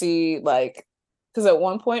heart to see, like, because at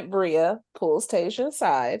one point Bria pulls Tasha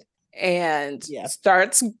aside and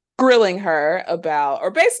starts grilling her about,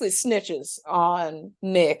 or basically snitches on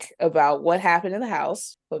Nick about what happened in the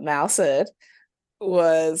house. What Mal said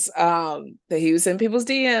was that he was in people's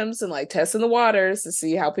DMs and like testing the waters to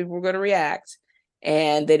see how people were going to react,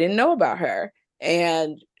 and they didn't know about her.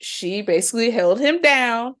 And she basically held him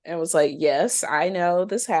down and was like, yes, I know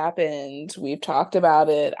this happened, we've talked about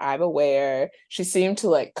it, I'm aware. She seemed to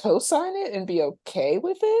like co-sign it and be okay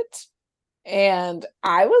with it. And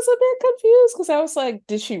I was a bit confused because I was like,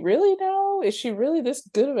 did she really know? Is she really this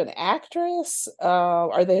good of an actress?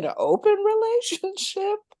 Are they in an open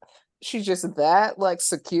relationship? She's just that like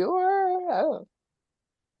secure?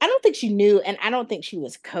 I don't think she knew, and I don't think she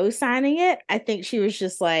was co-signing it. I think she was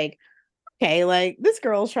just like, okay, like this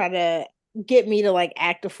girl's trying to get me to like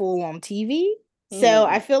act a fool on TV. So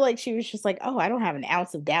I feel like she was just like, oh, I don't have an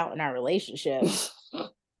ounce of doubt in our relationship.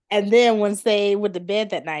 And then once they went to bed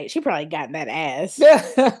that night, she probably got that ass.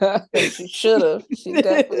 She should have. She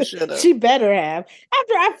definitely should have. She better have.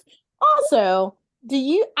 I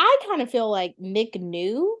kind of feel like Nick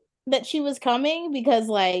knew that she was coming because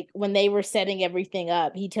like when they were setting everything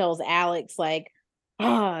up, he tells Alex like,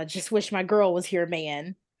 just wish my girl was here,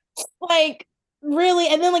 man. Like, really?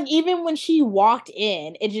 And then like even when she walked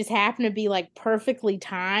in, it just happened to be like perfectly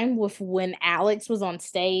timed with when Alex was on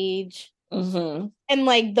stage. And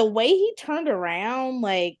like the way he turned around,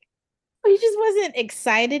 like he just wasn't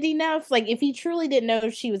excited enough. Like if he truly didn't know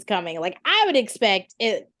if she was coming, like I would expect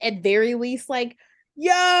it at very least, like,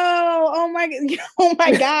 yo, oh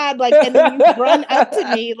my god, like, and then you run up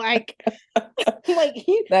to me, like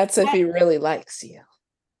that's if he really likes you.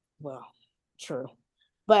 Well, true,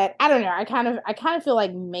 but I don't know. I kind of feel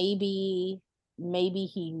like maybe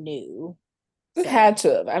he knew. It had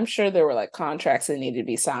to have. I'm sure there were like contracts that needed to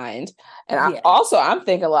be signed. And I'm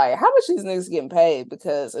thinking like, how much these niggas getting paid?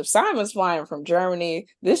 Because if Simon's flying from Germany,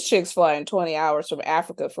 this chick's flying 20 hours from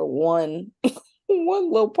Africa for one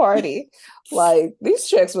little party. Like these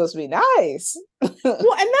chicks must be nice. Well, and that's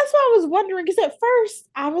what I was wondering, because at first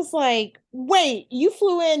I was like, wait, you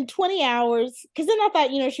flew in 20 hours? Because then I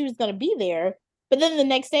thought, she was going to be there. But then the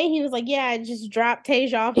next day he was like, yeah, I just dropped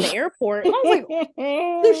Tasia off the airport. And I was like,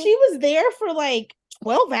 so she was there for like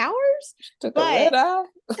 12 hours? Took a red eye.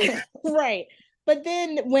 Right. But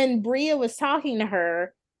then when Bria was talking to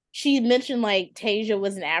her, she mentioned like Tasia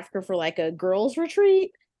was in Africa for like a girls'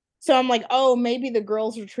 retreat. So I'm like, oh, maybe the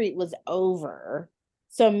girls' retreat was over.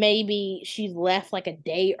 So maybe she left like a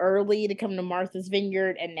day early to come to Martha's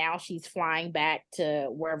Vineyard, and now she's flying back to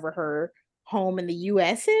wherever her home in the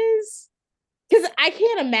US is. Because I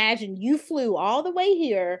can't imagine you flew all the way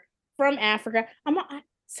here from Africa.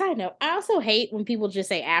 Side note, I also hate when people just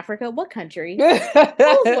say Africa. What country? Tell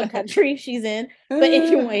us what country she's in. But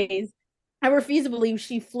anyways, I refuse to believe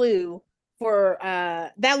she flew for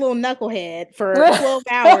that little knucklehead for 12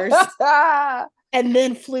 hours and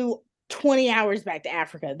then flew 20 hours back to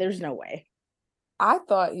Africa. There's no way. I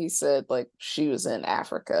thought he said like she was in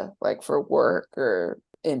Africa, like for work or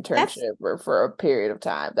internship or for a period of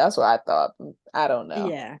time. That's what I thought. I don't know.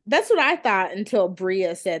 Yeah, that's what I thought until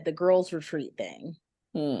Bria said the girls' retreat thing.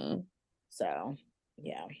 So,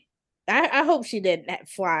 yeah. I hope she didn't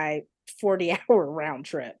fly 40-hour round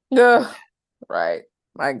trip. Right.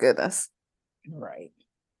 My goodness. Right.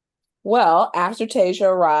 Well, after Tasia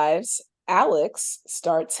arrives, Alex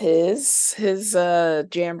starts his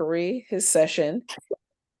jamboree, his session.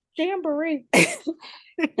 Jamboree.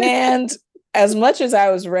 And as much as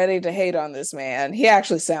I was ready to hate on this man, he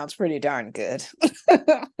actually sounds pretty darn good.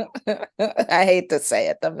 I hate to say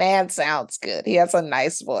it. The man sounds good. He has a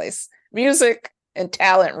nice voice. Music and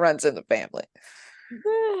talent runs in the family.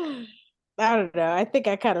 I don't know. I think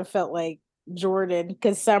I kind of felt like Jordan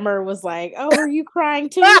because Summer was like, "Oh, are you crying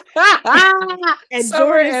too?" And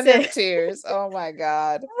Summer Jordan said, "Tears." Oh my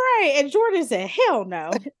god! Right, and Jordan said, "Hell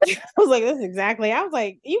no." I was like, "That's exactly." I was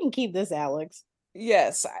like, "You can keep this, Alex."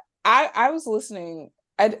 Yes, I was listening.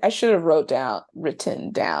 I should have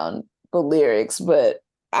written down the lyrics, but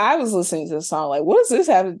I was listening to the song like, what does this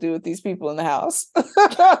have to do with these people in the house?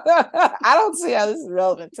 I don't see how this is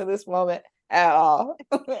relevant to this moment at all.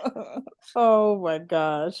 Oh my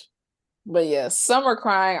gosh. But yeah, Summer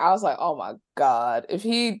crying, I was like, oh my God, if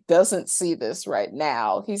he doesn't see this right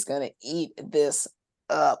now, he's going to eat this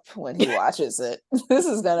up when he watches it. This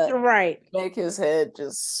is going to make his head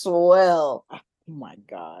just swell. Oh my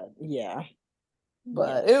God. Yeah.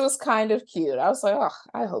 But it was kind of cute. I was like, oh,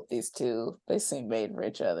 I hope these two, they seem made for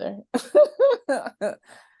each other. It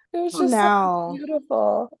was just so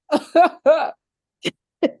beautiful. I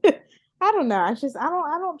don't know. I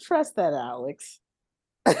don't trust that Alex.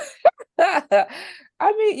 I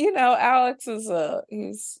mean, you know, Alex is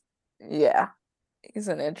he's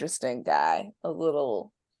an interesting guy, a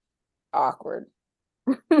little awkward.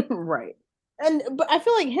 Right. But I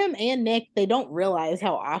feel like him and Nick, they don't realize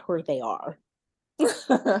how awkward they are.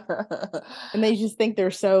 And they just think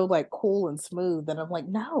they're so like cool and smooth, and I'm like,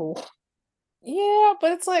 no. Yeah,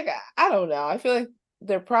 but it's like, I don't know. I feel like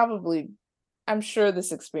they're probably, I'm sure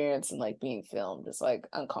this experience and like being filmed is like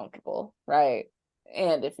uncomfortable, right?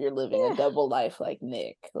 And if you're living a double life like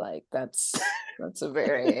Nick, like that's a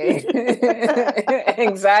very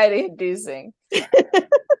anxiety inducing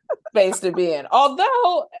space to be in.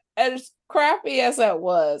 Although as crappy as that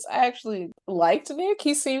was, I actually liked Nick.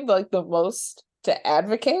 He seemed like the most to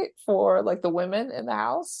advocate for like the women in the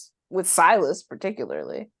house, with Silas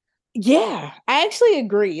particularly. Yeah, I actually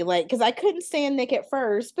agree. Like, because I couldn't stand Nick at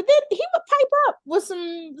first, but then he would pipe up with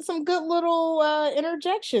some good little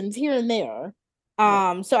interjections here and there.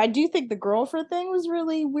 So I do think the girlfriend thing was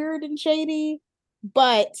really weird and shady.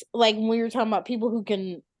 But like when we were talking about people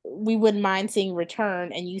we wouldn't mind seeing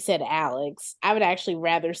return, and you said Alex, I would actually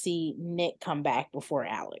rather see Nick come back before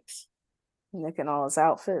Alex. Nick and all his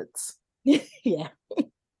outfits. Yeah,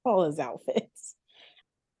 all his outfits.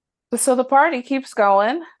 So the party keeps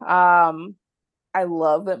going. I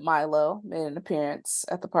love that Milo made an appearance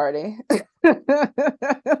at the party.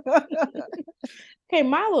 Okay,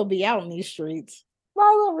 Milo be out in these streets.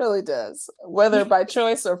 Milo really does, whether by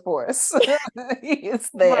choice or force. He is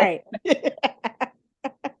there. Right.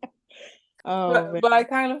 But I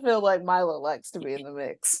kind of feel like Milo likes to be in the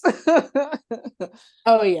mix.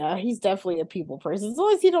 Oh yeah, he's definitely a people person. As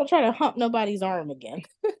long as he don't try to hump nobody's arm again.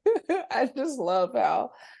 I just love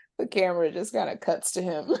how the camera just kind of cuts to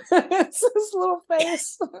him. It's his little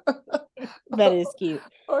face. That is cute.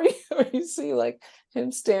 Or you see like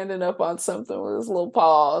him standing up on something with his little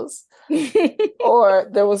paws. Or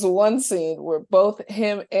there was one scene where both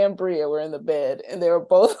him and Bria were in the bed and they were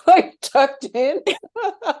both like tucked in.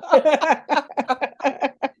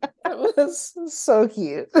 It was so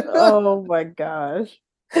cute. Oh my gosh.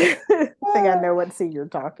 I think I know what scene you're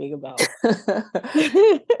talking about.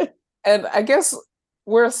 And I guess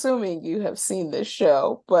we're assuming you have seen this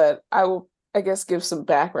show, but I will, I guess, give some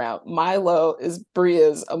background. Milo is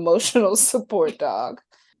Bria's emotional support dog.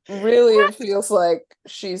 Really, it feels like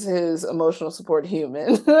she's his emotional support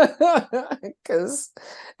human, because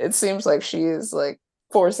it seems like she is like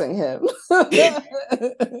forcing him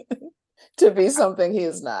to to be something he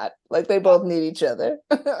is not. Like they both need each other.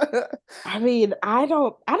 I mean, I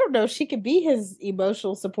don't know if she could be his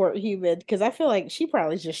emotional support human because I feel like she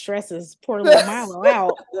probably just stresses poor little Milo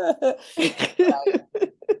out.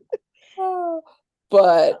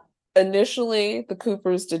 But initially, the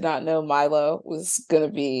Coopers did not know Milo was going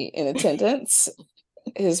to be in attendance.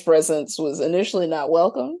 His presence was initially not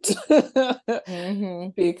welcomed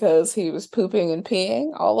because he was pooping and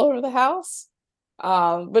peeing all over the house.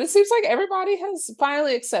 But it seems like everybody has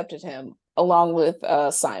finally accepted him, along with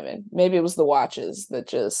Simon. Maybe it was the watches that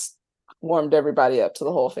just warmed everybody up to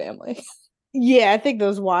the whole family. Yeah, I think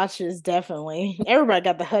those watches definitely. Everybody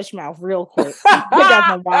got the hush mouth real quick. They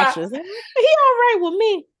got the watches. He all right with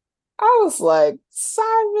me. I was like,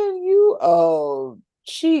 Simon, you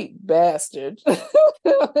cheap bastard.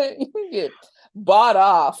 You get bought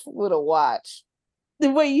off with a watch.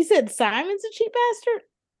 Wait, you said Simon's a cheap bastard?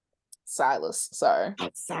 Silas, sorry.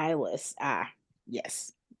 Silas.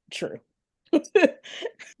 Yes, true.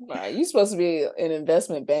 Right, you're supposed to be an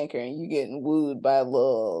investment banker and you getting wooed by a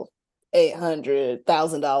little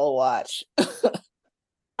 $800,000 watch.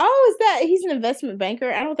 Oh, is that he's an investment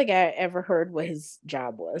banker? I don't think I ever heard what his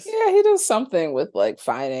job was. Yeah, he does something with like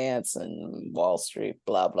finance and Wall Street,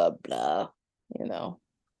 blah blah blah. You know,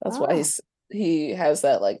 that's why he has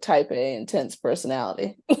that like type A intense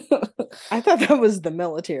personality. I thought that was the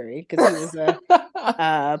military because he was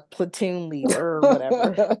a platoon leader or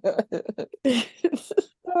whatever.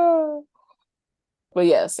 But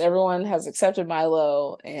yes, everyone has accepted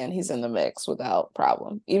Milo and he's in the mix without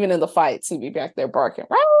problem. Even in the fights, he'd be back there barking.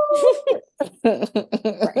 I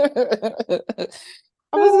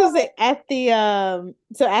was gonna say at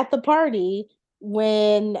the party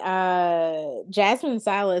when Jasmine and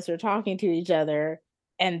Silas are talking to each other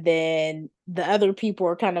and then the other people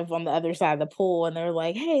are kind of on the other side of the pool and they're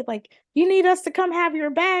like, hey, like you need us to come have your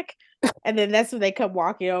back. And then that's when they come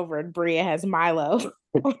walking over and Bria has Milo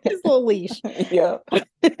on his little leash. Yeah.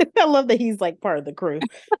 I love that he's like part of the crew.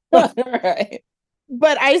 Right.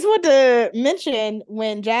 But I just want to mention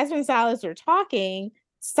when Jasmine and Silas are talking,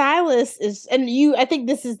 Silas is, and I think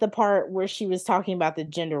this is the part where she was talking about the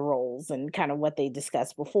gender roles and kind of what they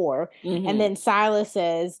discussed before. Mm-hmm. And then Silas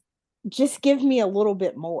says, just give me a little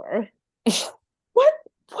bit more.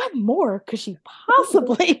 What more could she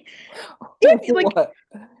possibly like? Do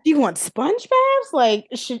you want sponge baths? Like,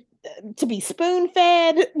 to be spoon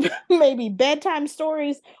fed? Maybe bedtime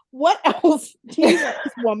stories? What else do you want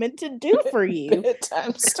this woman to do for you?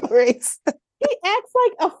 Bedtime stories. He acts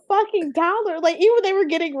like a fucking toddler. Like, even they were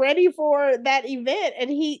getting ready for that event, and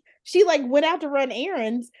she like went out to run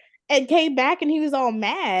errands and came back, and he was all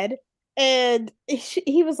mad. And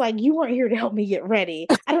he was like, you weren't here to help me get ready.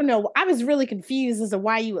 I don't know. I was really confused as to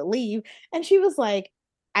why you would leave. And she was like,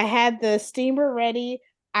 I had the steamer ready.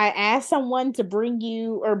 I asked someone to bring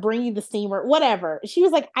you the steamer, whatever. She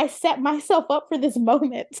was like, I set myself up for this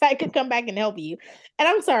moment so I could come back and help you. And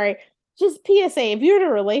I'm sorry, just PSA, if you're in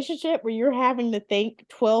a relationship where you're having to think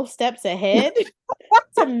 12 steps ahead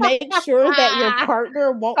to make sure that your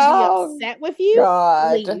partner won't be upset with you,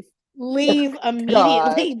 God. Leave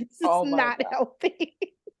immediately. This is not healthy.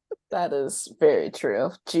 That is very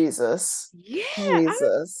true. Jesus. Yeah.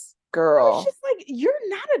 Jesus. Girl. It's just like, you're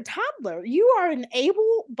not a toddler. You are an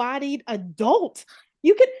able-bodied adult.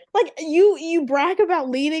 You could like you brag about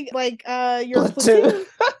leading like your platoon.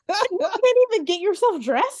 You can't even get yourself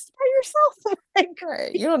dressed by yourself. Like,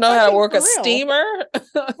 right. You don't know how to work a steamer.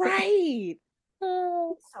 Right.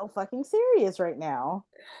 So fucking serious right now.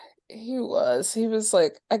 He was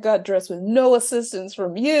like, I got dressed with no assistance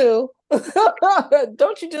from you.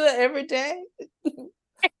 Don't you do that every day?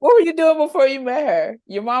 What were you doing before you met her?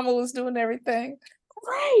 Your mama was doing everything.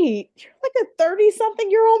 Right. You're like a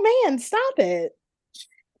 30-something-year-old man. Stop it.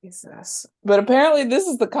 Jesus. But apparently this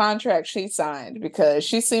is the contract she signed because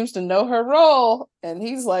she seems to know her role and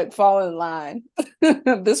he's like, fall in line.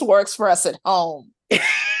 This works for us at home.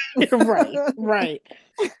 Right.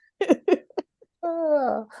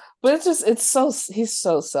 But he's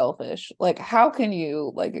so selfish. Like, how can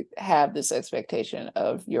you like have this expectation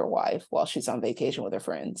of your wife while she's on vacation with her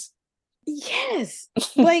friends? Yes.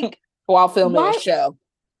 Like while filming a show.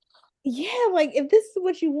 Yeah, like if this is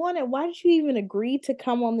what you wanted, why did you even agree to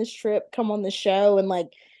come on this trip, come on the show? And like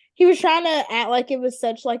he was trying to act like it was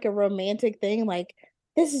such like a romantic thing. Like,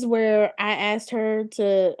 this is where I asked her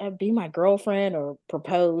to be my girlfriend or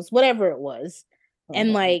propose, whatever it was.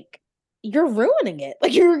 And like, you're ruining it.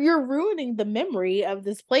 Like you're ruining the memory of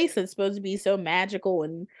this place that's supposed to be so magical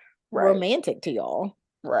and romantic to y'all.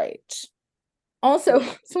 Right. Also,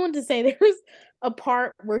 someone to say there was a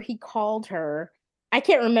part where he called her I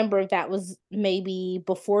can't remember if that was maybe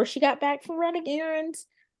before she got back from running errands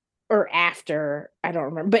or after. I don't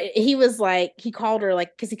remember. But he was like, he called her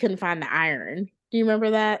like because he couldn't find the iron. Do you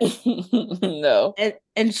remember that? No.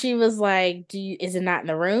 And she was like, is it not in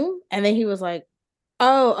the room? And then he was like,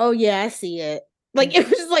 oh yeah, I see it. Like it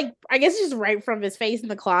was just like I guess just right from his face in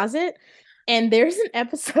the closet. And there's an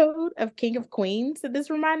episode of King of Queens that this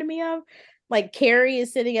reminded me of. Like Carrie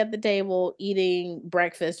is sitting at the table eating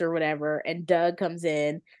breakfast or whatever, and Doug comes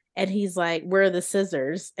in and he's like, "Where are the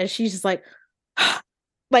scissors?" And she's just like,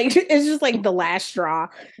 like it's just like the last straw.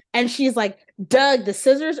 And she's like, "Doug, the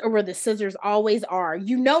scissors are where the scissors always are.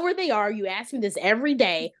 You know where they are. You ask me this every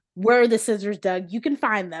day. Where are the scissors, Doug? You can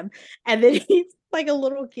find them." And then he's like a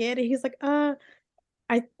little kid, and he's like,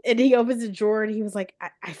 and he opens a drawer and he was like,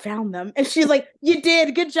 I found them. And she's like, "You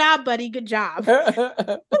did. Good job, buddy. Good job."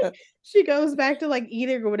 She goes back to like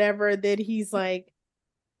eating or whatever. And then he's like,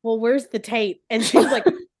 "Well, where's the tape?" And she's like,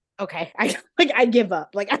 "Okay, I give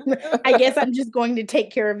up. Like, I guess I'm just going to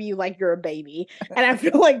take care of you like you're a baby." And I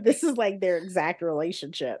feel like this is like their exact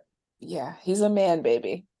relationship. Yeah, he's a man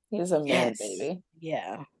baby. He's a man Yes. baby.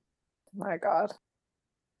 Yeah. My God.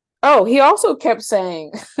 Oh, he also kept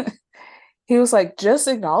saying, he was like, just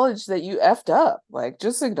acknowledge that you effed up. Like,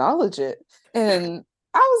 just acknowledge it. And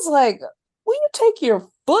I was like, will you take your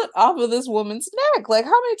foot off of this woman's neck? Like,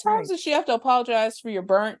 how many times does she have to apologize for your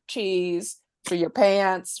burnt cheese, for your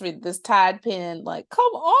pants, for this Tide pin? Like, come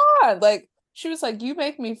on. Like, she was like, you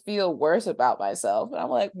make me feel worse about myself. And I'm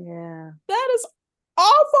like, Yeah. that is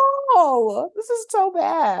awful. This is so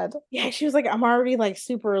bad. Yeah, she was like, "I'm already like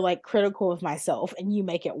super like critical of myself and you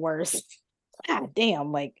make it worse." God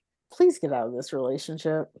damn, like please get out of this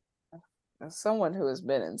relationship. As someone who has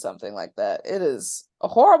been in something like that, it is a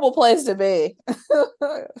horrible place to be.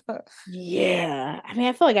 Yeah. I mean,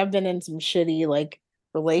 I feel like I've been in some shitty like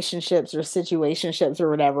relationships or situationships or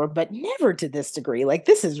whatever, but never to this degree. Like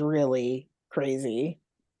this is really crazy.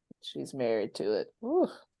 She's married to it. Ooh.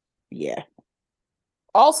 Yeah.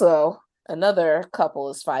 Also, another couple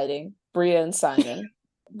is fighting, Bria and Simon.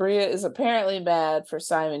 Bria is apparently mad for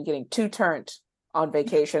Simon getting too turned on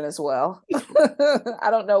vacation as well. I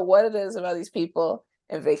don't know what it is about these people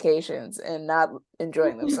and vacations and not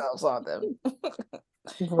enjoying themselves on them.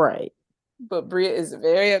 Right. But Bria is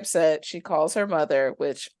very upset. She calls her mother,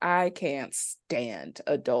 which I can't stand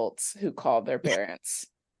adults who call their parents.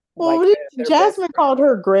 Well, Like Jasmine called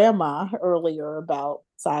her grandma earlier about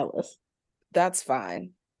Silas. That's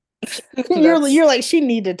fine. You're like, she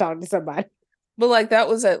need to talk to somebody. But like that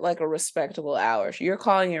was at like a respectable hour. You're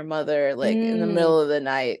calling your mother like in the middle of the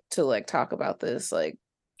night to like talk about this, like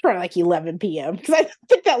probably like 11 p.m. because I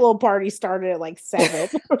think that little party started at like 7.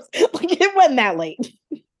 Like it wasn't that late.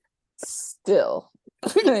 Still,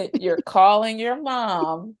 you're calling your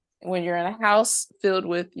mom when you're in a house filled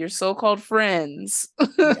with your so-called friends.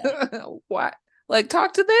 Yeah. What? Like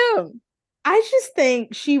talk to them. I just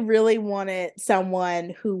think she really wanted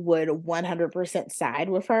someone who would 100% side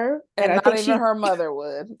with her. And I not think even her mother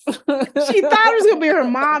would. She thought it was going to be her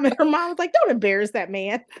mom. And her mom was like, "Don't embarrass that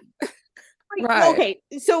man." Like, right. Okay.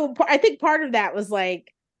 So I think part of that was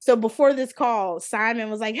like, so before this call, Simon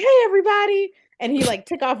was like, "Hey, everybody." And he like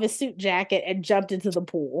took off his suit jacket and jumped into the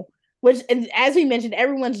pool, which, and as we mentioned,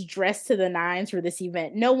 everyone's dressed to the nines for this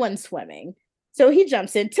event. No one's swimming. So he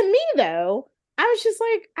jumps in. To me, though, I was just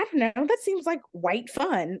like, I don't know. That seems like white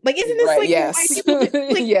fun. Like, isn't this like, yes,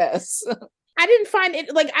 like, yes. I didn't find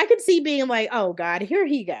it like I could see being like, oh God, here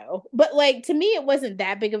he go. But like to me, it wasn't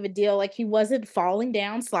that big of a deal. Like he wasn't falling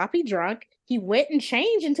down sloppy drunk. He went and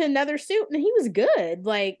changed into another suit and he was good.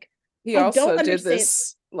 Like he also did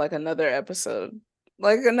this like another episode.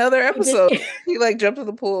 Like another episode. He like jumped in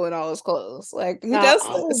the pool in all his clothes. Like he does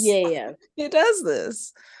this. Yeah. He does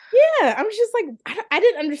this. Yeah, I was just like, I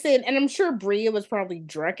didn't understand. And I'm sure Bria was probably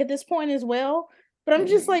drunk at this point as well. But I'm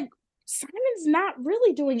just like, Simon's not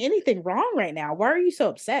really doing anything wrong right now. Why are you so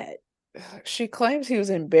upset? She claims he was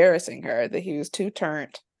embarrassing her, that he was too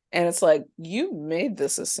turned. And it's like, you made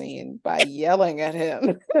this a scene by yelling at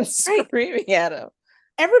him and screaming at him.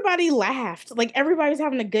 Everybody laughed. Like everybody was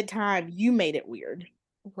having a good time. You made it weird.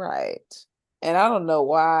 Right. And I don't know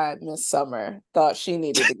why Miss Summer thought she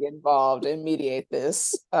needed to get involved and mediate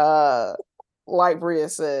this. Like Bria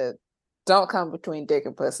said, don't come between dick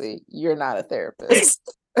and pussy. You're not a therapist.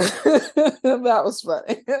 That was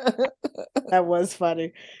funny. That was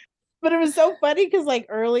funny. But it was so funny because like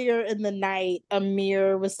earlier in the night,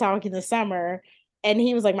 Amir was talking to Summer and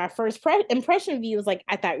he was like, my first impression of you was like,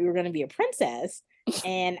 I thought you were going to be a princess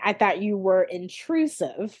and I thought you were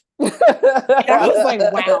intrusive. And I was like,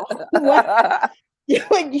 wow. What?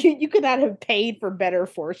 Like you could not have paid for better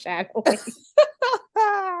foreshadowing.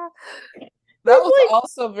 That was Like,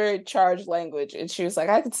 also very charged language. And she was like,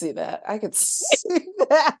 I could see that. I could see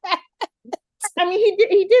that. I mean,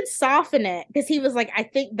 he did soften it because he was like, I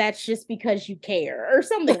think that's just because you care or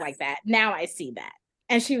something like that. Now I see that.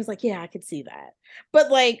 And she was like, yeah, I could see that.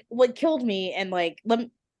 But like what killed me, and like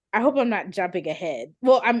I hope I'm not jumping ahead.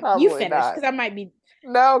 Well, you Probably finished not. because I might be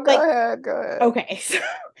No, go like, ahead. Go ahead. okay.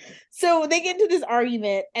 So they get into this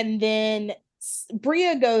argument, and then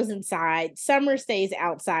Bria goes inside. Summer stays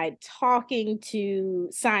outside talking to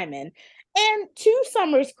Simon. And to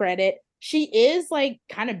Summer's credit, she is like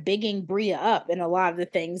kind of bigging Bria up in a lot of the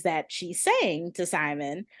things that she's saying to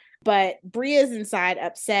Simon. But Bria's inside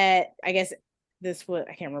upset. I guess this was,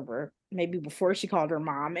 I can't remember, maybe before she called her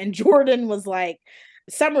mom. And Jordan was like,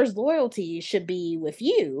 Summer's loyalty should be with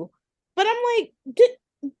you. But I'm like,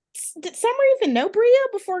 did Summer even know Bria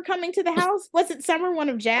before coming to the house? Was it Summer one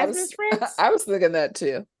of Jasmine's friends? I was thinking that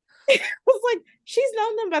too. I was like, she's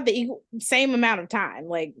known them about the same amount of time.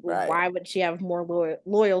 Like, right. Why would she have more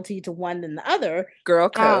loyalty to one than the other? Girl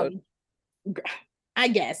code. I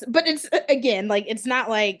guess. But it's, again, like, it's not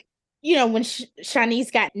like, when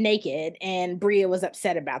Shanice got naked and Bria was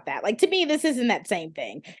upset about that. Like, to me, this isn't that same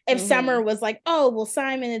thing. If Summer was like, oh, well,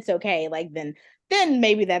 Simon, it's okay. Like, then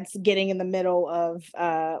maybe that's getting in the middle of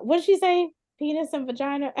what did she say? Penis and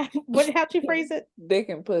vagina. How'd she phrase it? Dick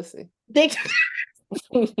and pussy. Dick.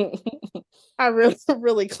 I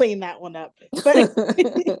really cleaned that one up. But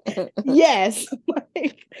yes,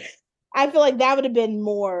 like, I feel like that would have been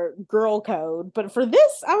more girl code. But for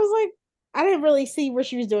this, I was like, I didn't really see where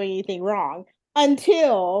she was doing anything wrong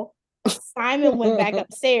until Simon went back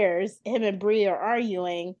upstairs. Him and Bria are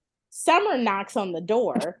arguing. Summer knocks on the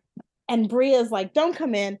door. And Bria's like, don't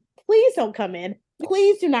come in. Please don't come in.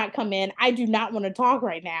 Please do not come in. I do not want to talk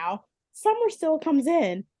right now. Summer still comes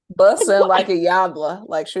in. Busting like a yandla,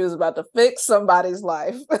 like she was about to fix somebody's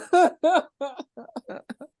life.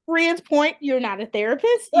 Bria's point, you're not a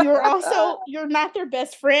therapist. You're not their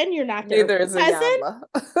best friend. You're not their Neither is a yandla.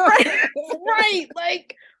 right.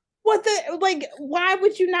 Like, why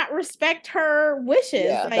would you not respect her wishes?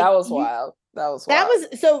 Yeah, like, that was wild.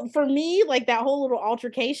 So for me, like, that whole little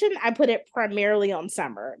altercation, I put it primarily on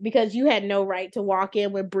Summer because you had no right to walk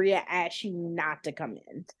in when Bria asked you not to come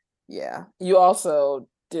in. Yeah. You also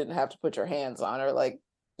didn't have to put your hands on her. Like,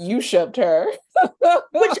 you shoved her.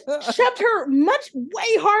 Which shoved her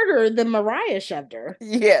way harder than Mariah shoved her.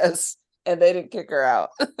 Yes. And they didn't kick her out.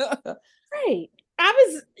 Right.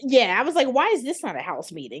 I was like, why is this not a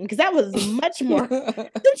house meeting? Because that was much more.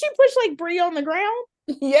 Didn't she push like Bria on the ground?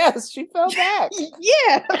 Yes, she fell back.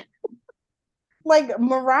 Yeah. Like,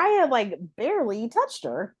 Mariah like barely touched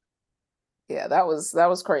her. Yeah, that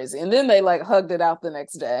was crazy. And then they like hugged it out the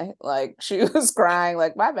next day. Like, she was crying,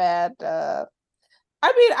 like, my bad. I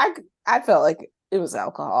mean, I felt like it was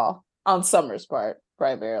alcohol on Summer's part,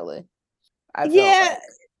 primarily.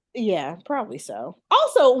 Yeah, probably so.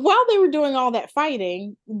 Also, while they were doing all that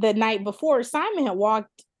fighting the night before, Simon had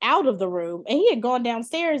walked out of the room and he had gone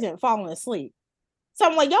downstairs and fallen asleep. So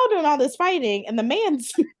I'm like, y'all doing all this fighting and the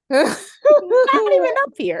man's not even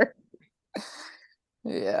up here.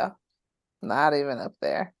 Yeah, not even up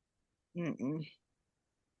there. Mm-mm.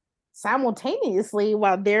 Simultaneously,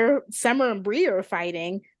 while Summer and Bria are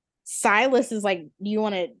fighting, Silas is like,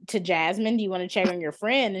 to Jasmine, do you want to check on your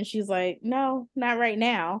friend? And she's like, no, not right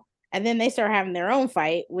now. And then they start having their own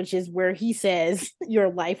fight, which is where he says, your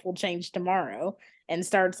life will change tomorrow, and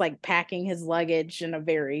starts like packing his luggage in a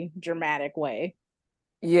very dramatic way.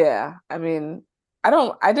 Yeah. I mean,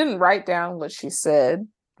 I didn't write down what she said,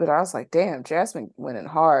 but I was like, damn, Jasmine went in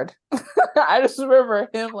hard. I just remember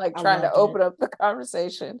him like trying to open up the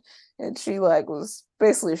conversation, and she like was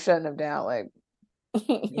basically shutting him down. Like,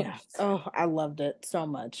 yeah. Oh, I loved it so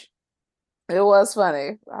much. It was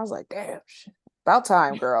funny. I was like, damn, about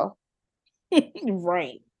time, girl.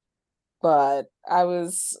 Right. But I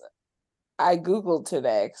Googled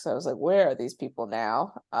today because I was like, where are these people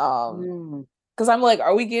now? Because I'm like,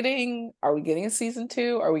 are we getting a season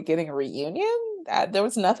 2? Are we getting a reunion? There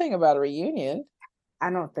was nothing about a reunion. I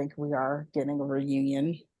don't think we are getting a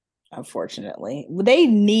reunion, unfortunately. They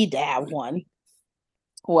need to have one.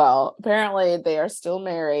 Well, apparently they are still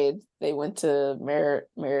married. They went to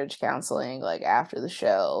marriage counseling like after the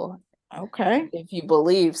show. Okay. If you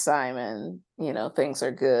believe Simon, things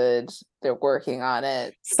are good. They're working on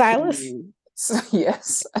it. Silas?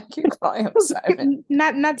 Yes, I keep calling him Simon.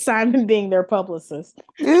 Not Simon being their publicist.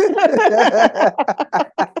 Things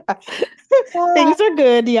are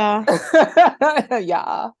good, yeah.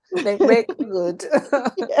 Yeah, they make good.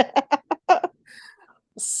 Yeah.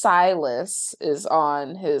 Silas is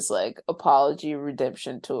on his like apology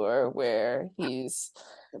redemption tour where he's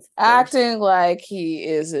acting like he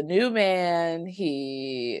is a new man.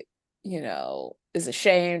 He, is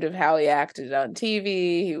ashamed of how he acted on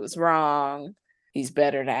TV. He was wrong. He's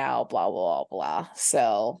better now, blah, blah, blah.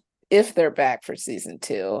 So if they're back for season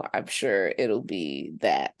 2, I'm sure it'll be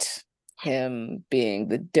that. Him being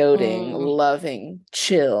the doting, loving,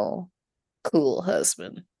 chill, cool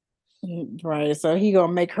husband. Right. So he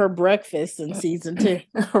gonna make her breakfast in season 2.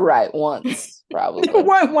 Right. Once, probably.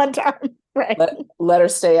 one time. Right. Let her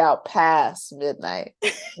stay out past midnight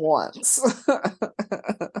once.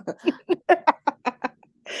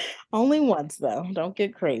 Only once though. Don't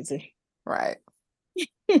get crazy. Right.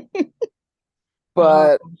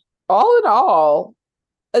 But all in all,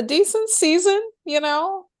 a decent season,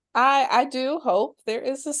 I do hope there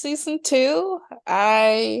is a season 2.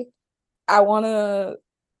 I want to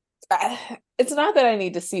it's not that I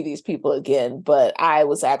need to see these people again, but I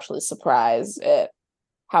was actually surprised at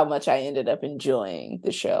how much I ended up enjoying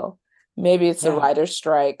the show. Maybe it's a writer's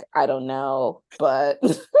strike. I don't know, but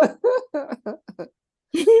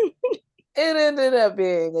it ended up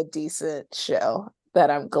being a decent show that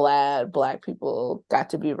I'm glad Black people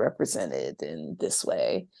got to be represented in this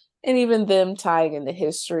way. And even them tying into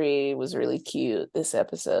history was really cute this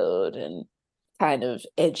episode, and kind of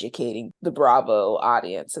educating the Bravo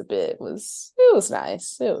audience a bit. It was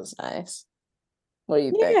nice. It was nice. What do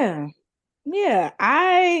you think? Yeah.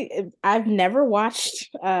 I've never watched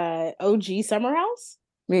OG Summer House.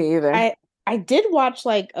 Me either. I did watch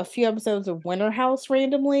like a few episodes of Winter House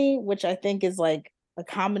randomly, which I think is like a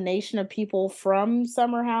combination of people from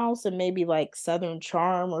Summer House and maybe like Southern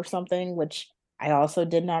Charm or something, which I also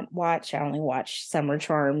did not watch. I only watched Summer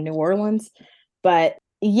Charm New Orleans. But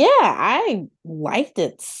yeah, I liked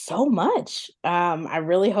it so much. I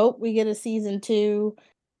really hope we get a season 2.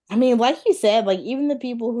 I mean, like you said, like even the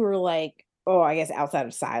people who are like, oh, I guess outside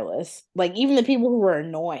of Silas, like even the people who were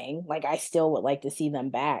annoying, like I still would like to see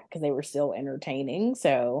them back because they were still entertaining.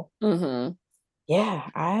 So yeah,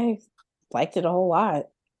 I liked it a whole lot.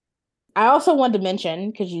 I also wanted to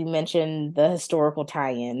mention, because you mentioned the historical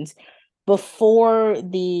tie-ins, before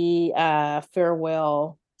the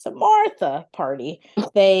farewell to Martha party,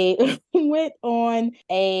 they went on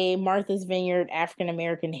a Martha's Vineyard African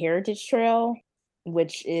American Heritage Trail,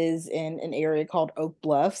 which is in an area called Oak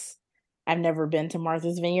Bluffs. I've never been to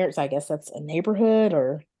Martha's Vineyard, so I guess that's a neighborhood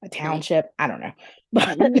or a township. I don't know.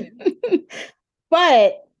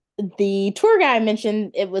 But the tour guide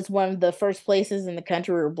mentioned it was one of the first places in the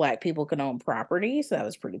country where Black people could own property. So that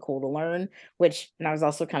was pretty cool to learn, and I was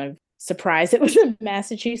also kind of surprised it was in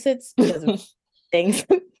Massachusetts because of things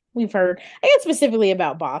we've heard. I guess specifically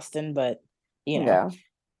about Boston, but Yeah.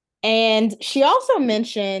 And she also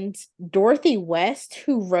mentioned Dorothy West,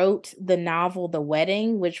 who wrote the novel The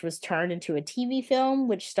Wedding, which was turned into a TV film,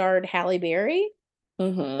 which starred Halle Berry.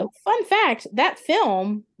 So, fun fact, that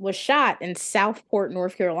film was shot in Southport,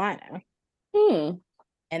 North Carolina.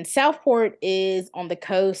 And Southport is on the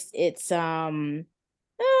coast. It's about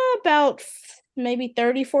maybe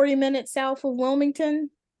 30-40 minutes south of Wilmington.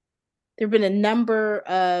 There have been a number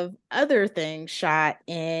of other things shot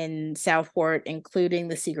in Southport, including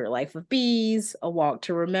The Secret Life of Bees, A Walk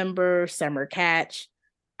to Remember, Summer Catch,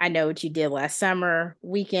 I Know What You Did Last Summer,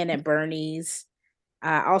 Weekend at Bernie's,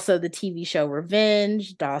 also the TV show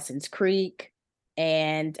Revenge, Dawson's Creek,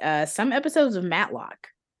 and some episodes of Matlock.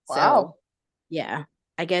 Wow. So, yeah,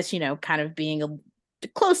 I guess, kind of being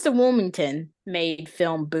close to Wilmington made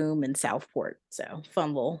film boom in Southport. So,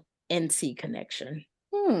 fun little NC connection.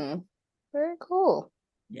 Very cool.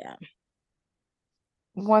 Yeah.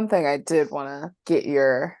 One thing I did want to get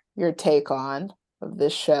your take on of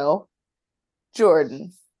this show,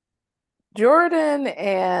 Jordan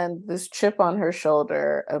and this chip on her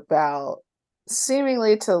shoulder about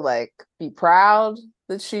seemingly to like be proud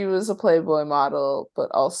that she was a Playboy model, but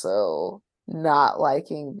also not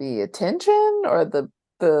liking the attention or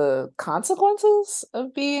the consequences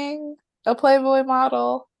of being a Playboy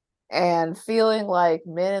model, and feeling like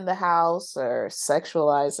men in the house are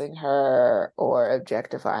sexualizing her or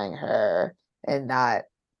objectifying her and not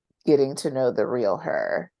getting to know the real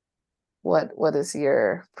her. What is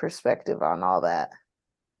your perspective on all that?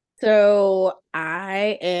 So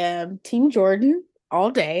I am Team Jordan all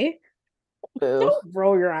day. Boo. Don't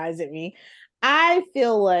roll your eyes at me. I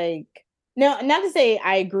feel like, now, not to say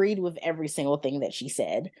I agreed with every single thing that she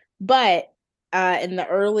said, but in the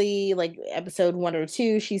early like episode 1 or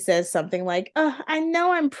 2, she says something like, I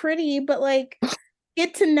know I'm pretty, but like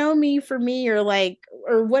get to know me for me, or like,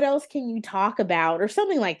 or what else can you talk about, or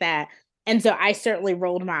something like that. And so I certainly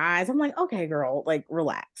rolled my eyes. I'm like, okay, girl, like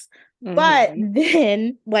relax. But Mm-hmm.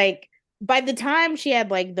 then like by the time she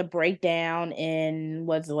had like the breakdown in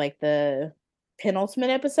was like the penultimate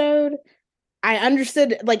episode, I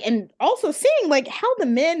understood like and also seeing like how the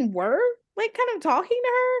men were like kind of talking to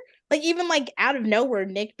her. Like even like out of nowhere,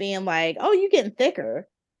 Nick being like, oh, you getting thicker.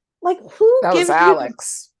 Like who That was gives you the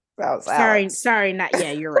Alex. That was sorry, Alex. sorry, not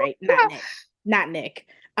yeah, you're right. Not Nick. Not Nick.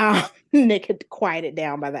 Nick had quieted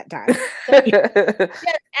down by that time. So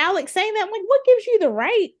yes, Alex saying that, I'm like, what gives you the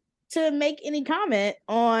right to make any comment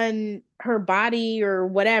on her body or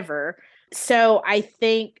whatever? So I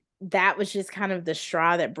think that was just kind of the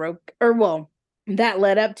straw that broke, or well, that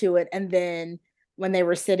led up to it. And then when they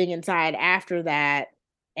were sitting inside after that,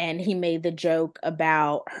 and he made the joke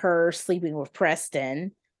about her sleeping with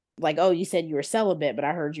Preston, like, oh, you said you were celibate, but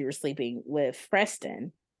I heard you were sleeping with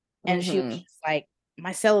Preston. And she was Mm-hmm. just like,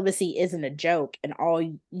 my celibacy isn't a joke, and all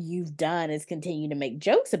you've done is continue to make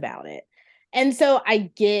jokes about it. And so I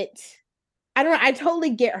don't know, I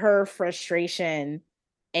totally get her frustration.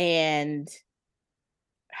 And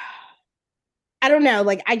I don't know,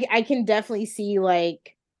 like I can definitely see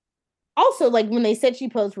like also like when they said she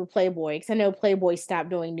posed for Playboy, because I know Playboy stopped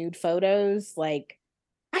doing nude photos, like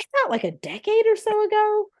I thought like a decade or so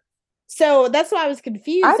ago. So that's why I was I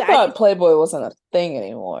confused. I thought Playboy wasn't a thing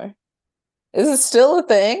anymore. Is it still a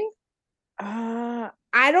thing? I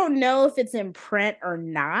don't know if it's in print or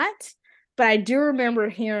not, but I do remember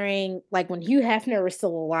hearing like when Hugh Hefner was still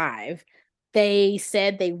alive, they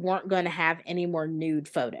said they weren't going to have any more nude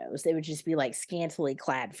photos. They would just be like scantily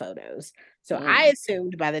clad photos. So I Mm.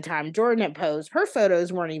 assumed by the time Jordan had posed, her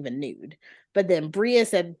photos weren't even nude. But then Bria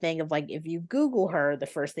said the thing of like, if you Google her, the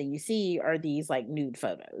first thing you see are these like nude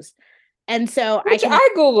photos. And so I Which can, I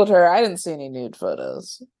Googled her. I didn't see any nude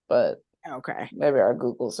photos, but okay. maybe our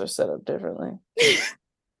Googles are set up differently.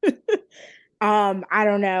 I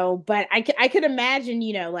don't know, but I could imagine,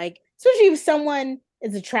 you know, like especially if someone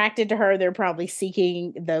is attracted to her, they're probably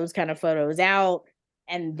seeking those kind of photos out.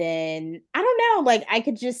 And then I don't know, like I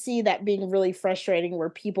could just see that being really frustrating where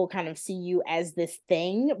people kind of see you as this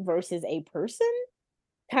thing versus a person.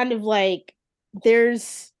 Kind of like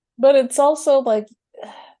there's But it's also like,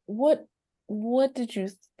 what what did you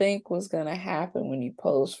think was gonna happen when you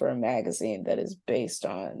pose for a magazine that is based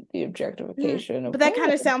on the objectification of but that kind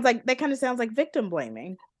women? of sounds like victim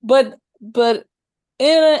blaming. But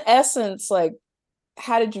in essence, like,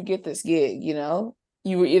 how did you get this gig? You know,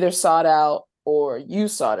 you were either sought out or you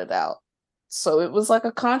sought it out. So it was like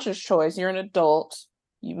a conscious choice. You're an adult.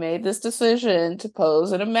 You made this decision to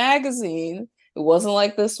pose in a magazine. It wasn't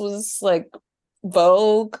like this was like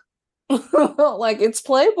Vogue. Like it's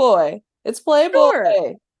Playboy. It's Playboy.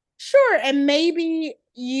 Sure. Sure, and maybe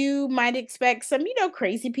you might expect some, you know,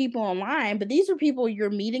 crazy people online, but these are people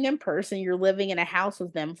you're meeting in person. You're living in a house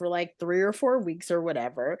with them for like 3 or 4 weeks or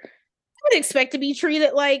whatever. I would expect to be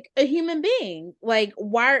treated like a human being. Like,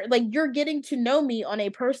 why? Like, you're getting to know me on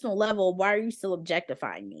a personal level. Why are you still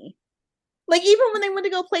objectifying me? Like, even when they went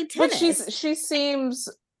to go play But tennis. she seems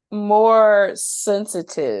more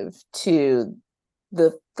sensitive to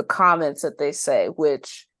the comments that they say,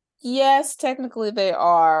 which yes, technically they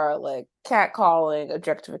are like catcalling,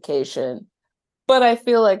 objectification, but I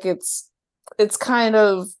feel like it's kind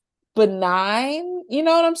of benign. You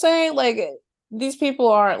know what I'm saying? Like these people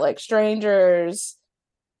aren't like strangers.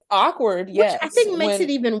 Awkward, Which I yes. think makes it When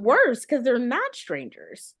even worse because they're not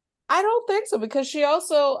strangers. I don't think so because she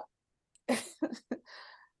also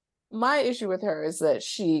my issue with her is that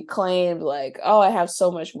she claimed like, oh, I have so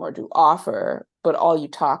much more to offer, but all you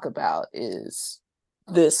talk about is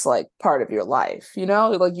this like part of your life, you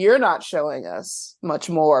know, like you're not showing us much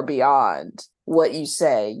more beyond what you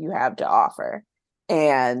say you have to offer.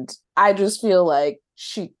 And I just feel like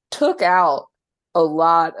she took out a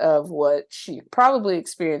lot of what she probably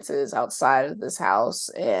experiences outside of this house,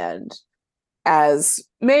 and as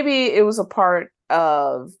maybe it was a part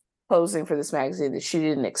of posing for this magazine that she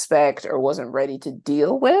didn't expect or wasn't ready to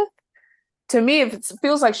deal with. To me, it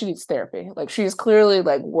feels like she needs therapy. Like she's clearly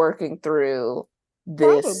like working through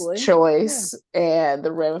this Probably. Yeah. choice and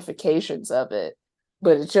the ramifications of it.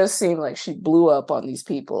 But it just seemed like she blew up on these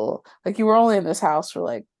people. Like you were only in this house for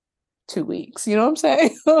like 2 weeks. You know what I'm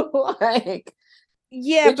saying? Like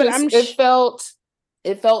Yeah, it but just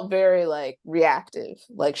it felt very like reactive,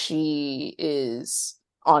 like she is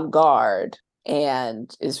on guard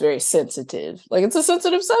and is very sensitive, like it's a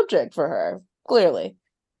sensitive subject for her, clearly.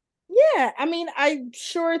 yeah, I mean, I'm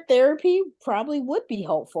sure therapy probably would be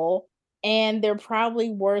helpful. And there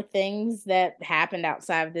probably were things that happened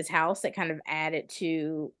outside of this house that kind of added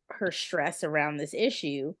to her stress around this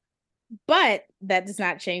issue. But that does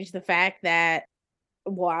not change the fact that,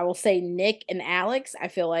 well, I will say Nick and Alex, I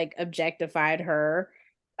feel like objectified her.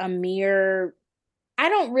 Amir, I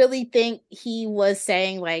don't really think he was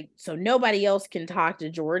saying like, so nobody else can talk to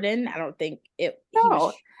Jordan. I don't think he was.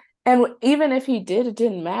 No. And even if he did, it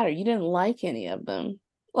didn't matter. You didn't like any of them.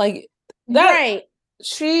 Like that. Right.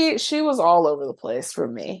 She was all over the place for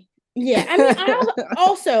me. Yeah. I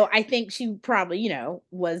mean, I think she probably,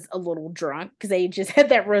 was a little drunk because they just had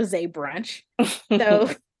that rosé brunch. So,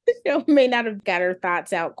 may not have got her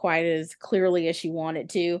thoughts out quite as clearly as she wanted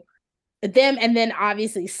to. Them, and then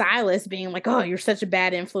obviously Silas being like, oh, you're such a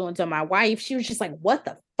bad influence on my wife. She was just like, what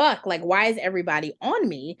the fuck? Like, why is everybody on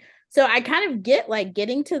me? So I kind of get like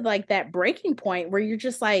getting to like that breaking point where you're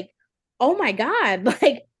just like, oh my God,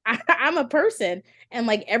 like I'm a person and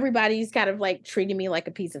like everybody's kind of like treating me like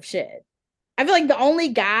a piece of shit. I feel like the only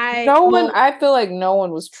guy I feel like no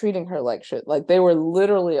one was treating her like shit. Like they were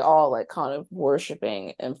literally all like kind of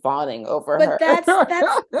worshiping and fawning over her. But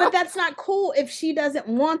that's not cool. If she doesn't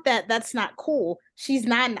want that, that's not cool. She's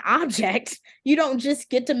not an object. You don't just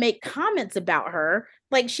get to make comments about her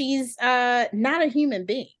like she's not a human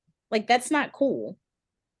being. Like that's not cool.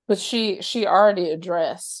 But she already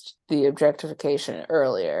addressed the objectification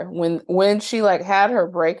earlier. When she like had her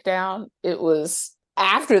breakdown, it was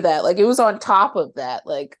after that, like it was on top of that.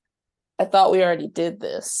 Like I thought we already did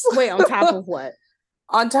this. Wait, on top of what?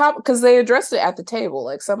 On top, because they addressed it at the table.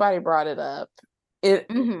 Like somebody brought it up. It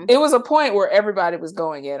was a point where everybody was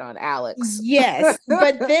going in on Alex. Yes,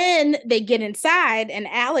 but then they get inside and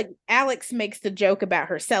Alex makes the joke about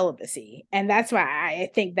her celibacy, and that's why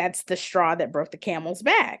I think that's the straw that broke the camel's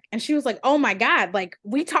back. And she was like, "Oh my God, like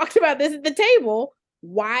we talked about this at the table.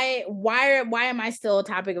 Why am I still a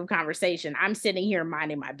topic of conversation? I'm sitting here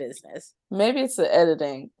minding my business." Maybe it's the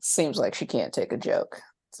editing. Seems like she can't take a joke.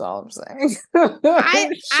 That's all I'm saying.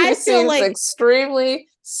 I feel like extremely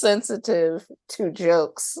sensitive to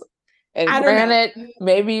jokes. And granted,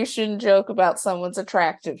 maybe you shouldn't joke about someone's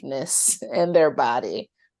attractiveness and their body,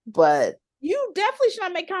 but you definitely should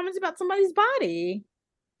not make comments about somebody's body.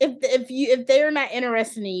 If they're not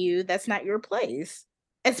interested in you, that's not your place.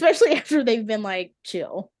 Especially after they've been like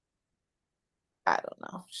chill. I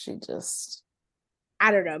don't know.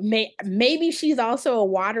 I don't know. Maybe she's also a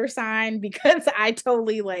water sign because I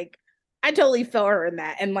totally felt her in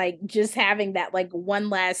that. And like just having that like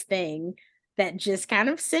one last thing that just kind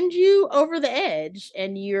of sends you over the edge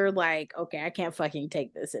and you're like, okay, I can't fucking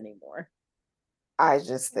take this anymore. I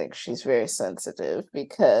just think she's very sensitive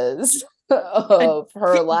because of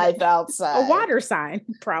her life outside. A water sign,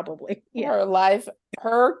 probably. Yeah. Her life,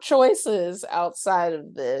 her choices outside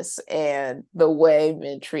of this and the way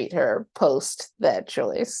men treat her post that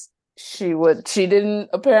choice. She didn't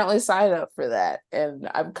apparently sign up for that. And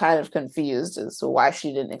I'm kind of confused as to why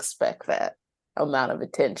she didn't expect that amount of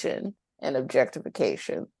attention and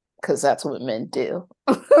objectification, because that's what men do,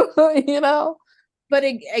 But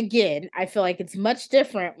again, I feel like it's much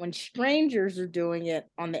different when strangers are doing it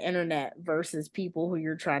on the internet versus people who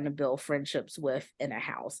you're trying to build friendships with in a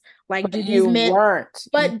house. Like, do these men weren't?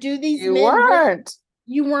 But do these men weren't?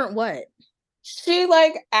 You weren't what? She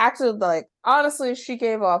like acted like, honestly, she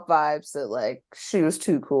gave off vibes that like she was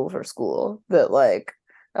too cool for school. That like,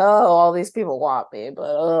 oh, all these people want me, but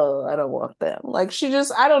oh, I don't want them. Like she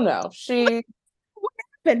just, I don't know. What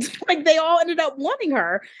happened? Like they all ended up wanting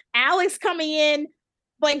her. Alex coming in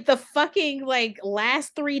like the fucking like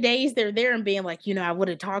last 3 days they're there and being like, I would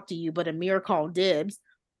have talked to you, but Amir called dibs.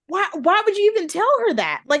 Why would you even tell her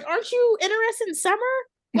that? Like, aren't you interested in Summer?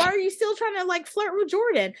 Why are you still trying to like flirt with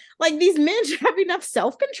Jordan? Like these men should have enough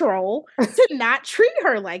self-control to not treat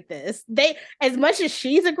her like this. They, as much as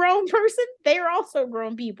she's a grown person, they are also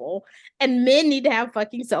grown people. And men need to have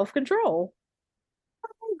fucking self-control. I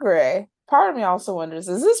agree. Part of me also wonders,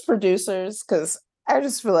 is this producers? Because I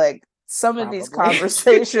just feel like some of these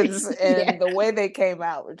conversations and the way they came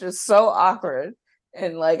out were just so awkward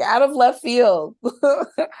and like out of left field.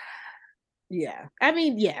 Yeah. I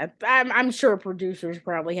mean, yeah, I'm sure producers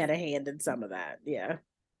probably had a hand in some of that. Yeah.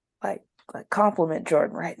 Like compliment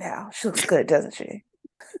Jordan right now. She looks good, doesn't she?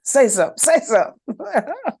 Say so.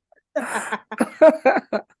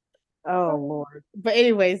 Oh Lord. But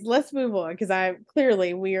anyways, let's move on because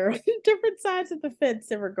we are on different sides of the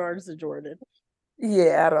fence in regards to Jordan.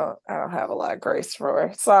 Yeah, I don't have a lot of grace for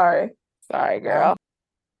her. Sorry, girl.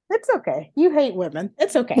 It's okay. You hate women.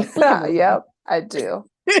 It's okay. Yep, I do.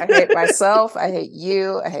 I hate myself. I hate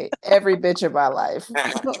you. I hate every bitch in my life.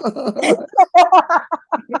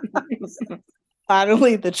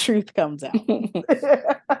 Finally, the truth comes out.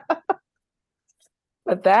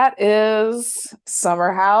 But that is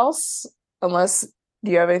Summer House. Unless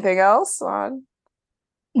Do you have anything else on?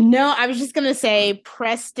 No, I was just gonna say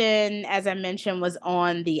Preston, as I mentioned, was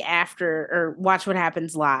on the after or Watch What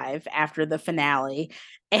Happens Live after the finale.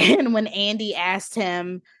 And when Andy asked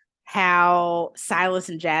him how Silas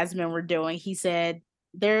and Jasmine were doing, he said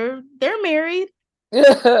they're married.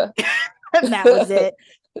 And that was it.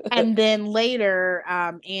 And then later,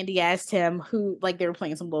 Andy asked him who, like they were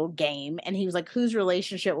playing some little game, and he was like, whose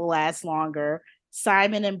relationship will last longer,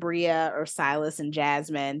 Simon and Bria or Silas and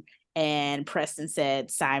Jasmine? And Preston said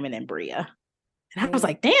Simon and Bria. And I was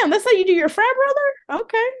like, damn, that's how you do your frat brother?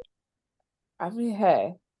 Okay. I mean,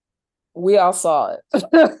 hey, we all saw it.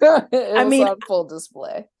 It was on full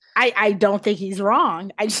display. I don't think he's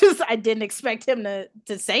wrong. I didn't expect him to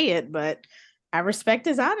say it, but I respect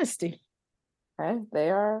his honesty. Okay,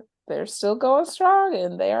 they're still going strong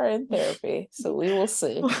and they are in therapy. So we will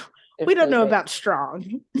see. We don't know about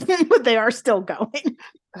strong, but they are still going.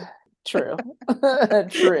 True.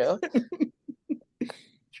 True.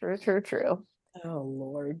 Oh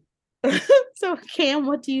Lord. So Cam,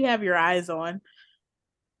 what do you have your eyes on?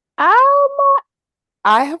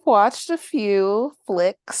 I have watched a few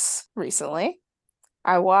flicks recently.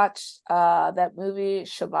 I watched that movie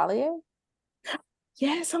Chevalier.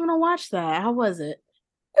 Yes, I'm gonna watch that. How was it?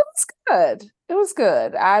 It was good. It was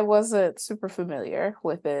good. I wasn't super familiar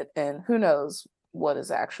with it, and who knows what is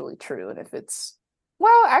actually true and if it's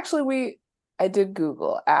well, actually I did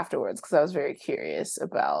Google afterwards because I was very curious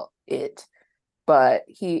about it. But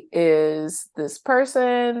he is this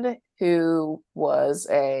person who was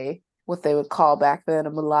what they would call back then a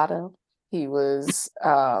mulatto. He was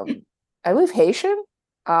I believe Haitian.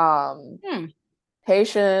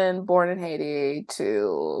 Haitian, born in Haiti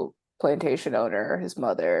to plantation owner, his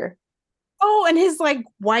mother. Oh, and his like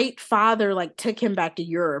white father like took him back to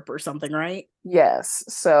Europe or something, right? Yes.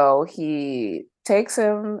 So he takes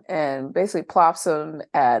him and basically plops him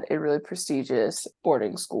at a really prestigious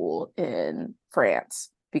boarding school in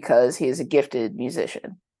France because he is a gifted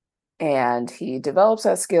musician. And he develops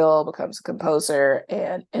that skill, becomes a composer,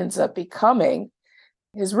 and ends up becoming,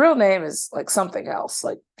 his real name is like something else,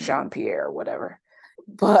 like Jean-Pierre or whatever.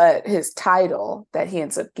 But his title that he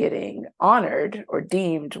ends up getting honored or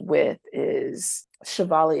deemed with is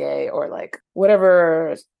Chevalier, or like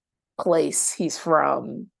whatever place he's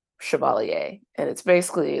from, Chevalier. And it's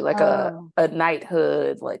basically like a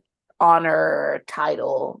knighthood, like honor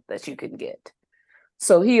title that you can get.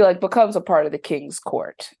 So he like becomes a part of the king's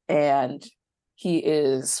court, and he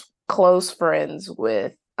is close friends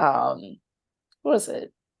with what is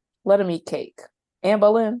it? Let him eat cake. Anne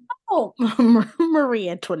Boleyn? Oh, Marie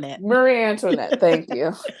Antoinette. Marie Antoinette, thank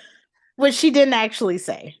you. Which she didn't actually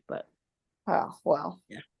say, but oh well.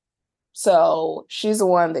 Yeah. So she's the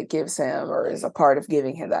one that gives him, or is a part of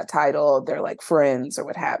giving him, that title. They're like friends or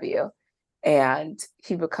what have you. And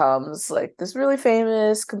he becomes like this really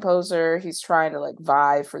famous composer. He's trying to like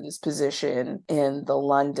vie for this position in the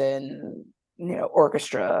London,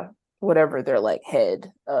 orchestra, whatever their like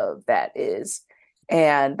head of that is.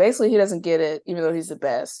 And basically he doesn't get it, even though he's the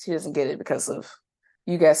best. He doesn't get it because of,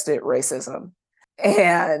 you guessed it, racism.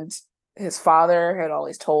 And his father had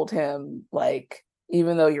always told him, like,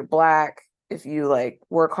 even though you're Black, if you like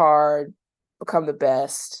work hard, become the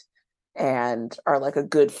best, and are like a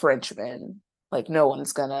good Frenchman, like no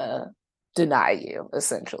one's gonna deny you,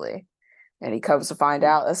 essentially. And he comes to find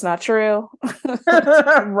out that's not true.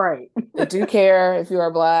 Right. They do care if you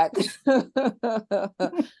are Black.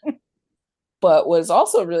 But what's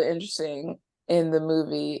also really interesting in the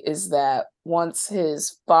movie is that once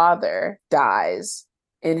his father dies,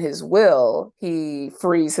 in his will, he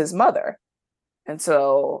frees his mother. And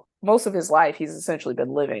so most of his life, he's essentially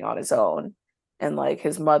been living on his own. And like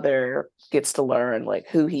his mother gets to learn like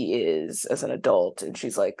who he is as an adult. And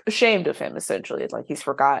she's like ashamed of him, essentially. It's like he's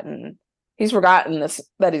forgotten this,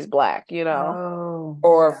 that he's Black,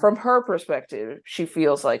 or from her perspective, she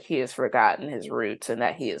feels like he has forgotten his roots and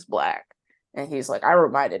that he is Black. And he's like, I'm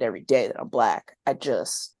reminded every day that I'm Black. I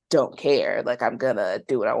just don't care. Like, I'm gonna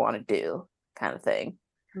do what I want to do, kind of thing.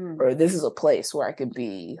 Or this is a place where I can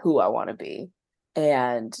be who I want to be.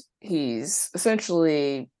 And he's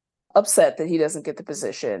essentially upset that he doesn't get the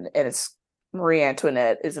position, and it's Marie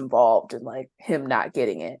Antoinette is involved in like him not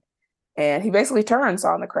getting it. And he basically turns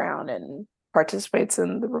on the crown and participates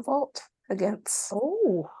in the revolt against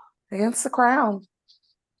the crown.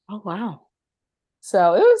 Oh wow.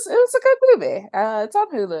 So it was a good movie. It's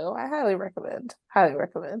on Hulu. I highly recommend.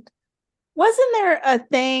 Wasn't there a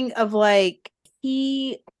thing of like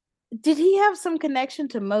did he have some connection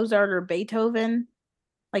to Mozart or Beethoven?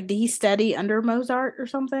 Like, did he study under Mozart or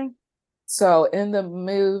something? So in the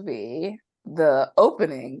movie, the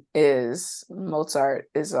opening is Mozart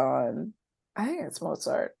is on, I think it's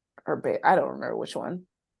Mozart or I don't remember which one.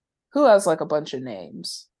 Who has like a bunch of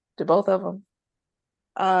names? Do both of them?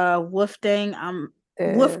 Wolfgang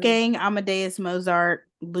Amadeus Mozart,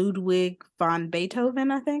 Ludwig von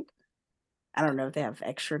Beethoven, I think. I don't know if they have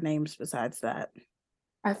extra names besides that.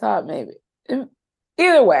 I thought maybe.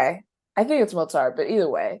 Either way, I think it's Mozart, but either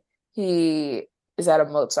way, he is at a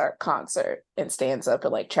Mozart concert and stands up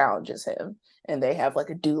and like challenges him, and they have like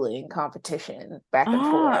a dueling competition back and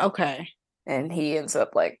forth. Okay. And he ends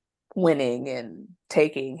up like winning and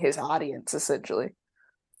taking his audience essentially.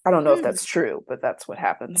 I don't know if that's true, but that's what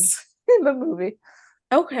happens in the movie.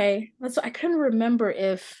 Okay. I couldn't remember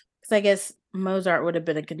if, because I guess Mozart would have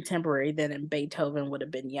been a contemporary then and Beethoven would have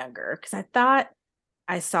been younger. Because I thought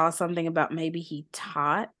I saw something about maybe he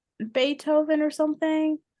taught Beethoven or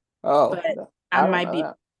something. Oh, but I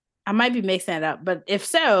might be mixing it up. But if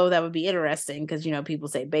so, that would be interesting because people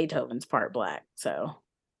say Beethoven's part black. So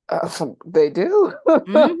they do.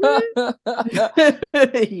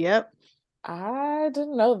 Yep. I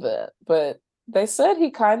didn't know that, but they said he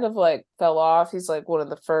kind of like fell off. He's like one of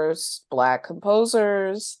the first Black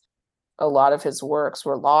composers. A lot of his works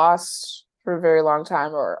were lost for a very long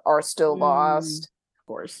time or are still lost. Of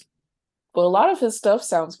course. But a lot of his stuff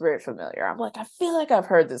sounds very familiar. I'm like, I feel like I've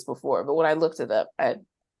heard this before, but when I looked it up, I had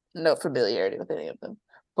no familiarity with any of them.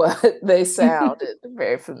 But they sounded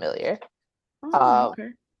very familiar. Okay.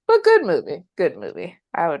 But good movie.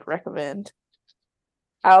 I would recommend.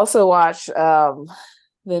 I also watched the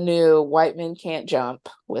new White Men Can't Jump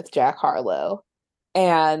with Jack Harlow.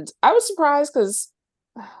 And I was surprised because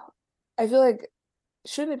I feel like,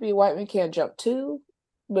 shouldn't it be White Men Can't Jump 2?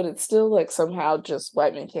 But it's still like somehow just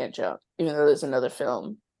White Men Can't Jump, even though there's another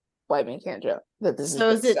film, White Men Can't Jump, that this is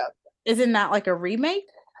based on. Is it not like a remake?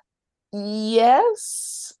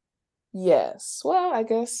 Yes. Well, I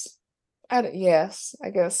guess I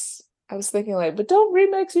was thinking like, but don't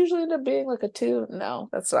remakes usually end up being like a 2? No,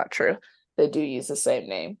 that's not true. They do use the same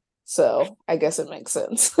name, so I guess it makes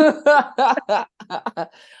sense.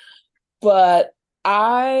 But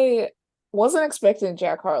I wasn't expecting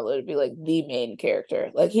Jack Harlow to be like the main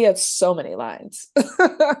character. Like he had so many lines.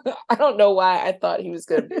 I don't know why I thought he was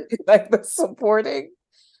gonna be like the supporting.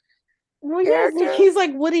 Well, yeah, he's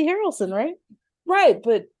like Woody Harrelson, right? Right,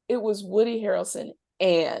 but it was Woody Harrelson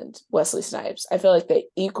and Wesley Snipes. I feel like they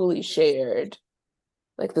equally shared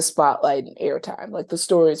like the spotlight and airtime. Like the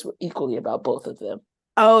stories were equally about both of them.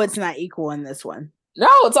 Oh, it's not equal in this one. No,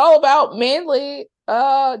 it's all about mainly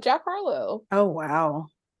Jack Harlow. Oh, wow.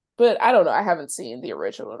 But I don't know. I haven't seen the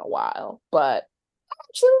original in a while. But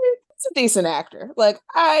actually, it's a decent actor. Like,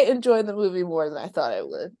 I enjoyed the movie more than I thought I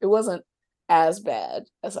would. It wasn't as bad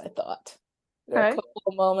as I thought. There are a couple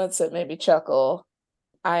of moments that made me chuckle.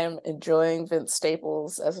 I am enjoying Vince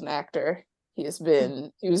Staples as an actor. He was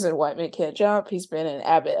in White Men Can't Jump. He's been in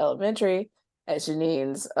Abbott Elementary as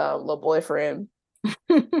Janine's little boyfriend.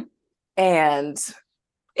 And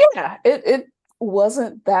yeah, it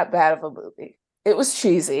wasn't that bad of a movie. It was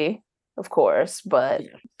cheesy, of course, but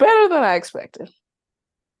better than I expected.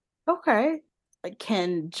 Okay. Like,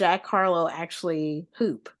 can Jack Harlow actually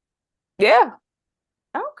hoop? Yeah.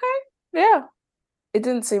 Okay. Yeah. It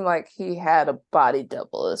didn't seem like he had a body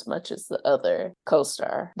double as much as the other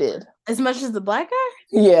co-star did. As much as the black guy?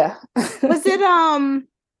 Yeah. Was it,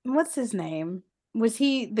 what's his name? Was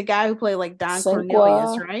he the guy who played like Don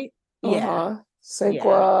Cornelius, right? Yeah.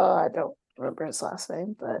 Sequa. I don't remember his last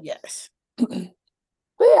name, but yes. But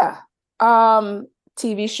yeah.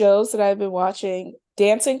 TV shows that I've been watching.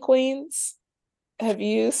 Dancing Queens. Have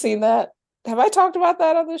you seen that? Have I talked about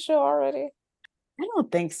that on the show already? I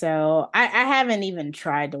don't think so. I haven't even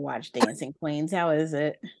tried to watch Dancing Queens. How is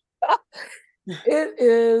it? It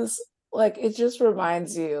is like, it just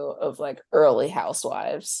reminds you of like early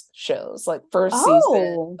Housewives shows, like first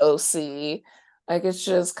season OC. Like it's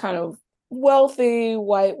just kind of wealthy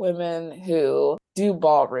white women who do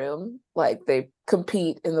ballroom, like they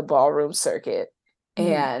compete in the ballroom circuit,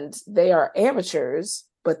 and they are amateurs,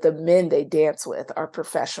 but the men they dance with are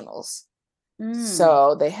professionals.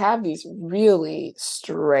 So they have these really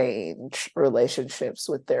strange relationships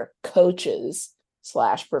with their coaches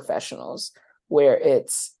 / professionals, where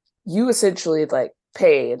it's you essentially like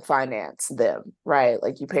pay and finance them, right?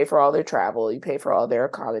 Like you pay for all their travel, you pay for all their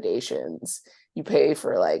accommodations, you pay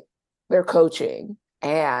for like their coaching.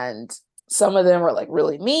 And some of them are like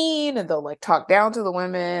really mean and they'll like talk down to the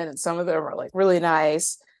women, and some of them are like really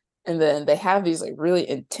nice. And then they have these like really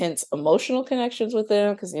intense emotional connections with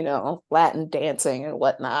them because, Latin dancing and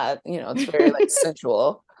whatnot, it's very like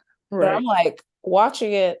sensual. Right. But I'm like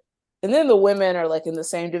watching it And then the women are like in the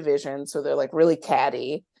same division, so they're like really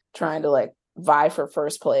catty, trying to like vie for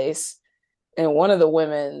first place. And one of the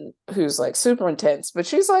women who's like super intense, but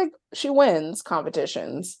she's like, she wins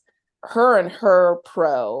competitions. Her and her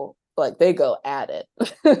pro, like they go at it.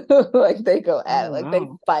 Like they go at it, Oh like they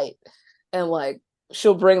wow. fight. And like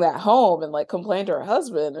she'll bring that home and like complain to her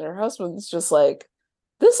husband. And her husband's just like,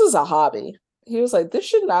 this is a hobby. He was like, this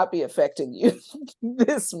should not be affecting you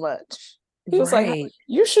this much. He was like, Right.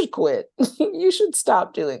 you should quit. You should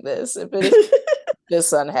stop doing this if it is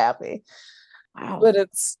this unhappy. Wow. But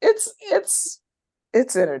it's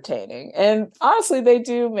entertaining. And honestly, they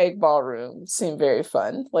do make ballroom seem very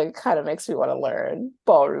fun. Like it kind of makes me want to learn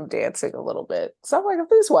ballroom dancing a little bit. So I'm like, if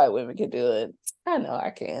these white women can do it, I know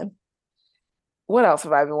I can. What else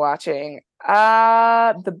have I been watching?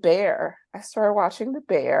 The Bear. I started watching The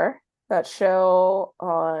Bear, that show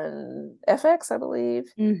on FX, I believe,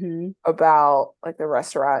 Mm-hmm. about like the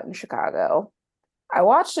restaurant in Chicago. I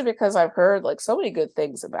watched it because I've heard like so many good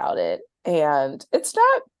things about it, and it's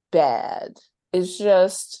not bad. It's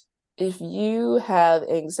just if you have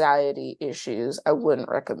anxiety issues, I wouldn't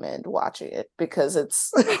recommend watching it because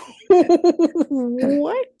it's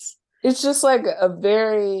What? it's just like a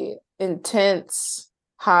very intense,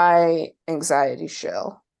 high anxiety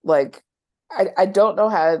show. Like I don't know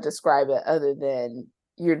how to describe it other than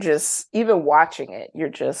you're just even watching it, you're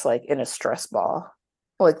just like in a stress ball.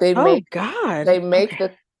 Like Oh God. they make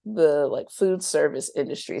Okay. the like food service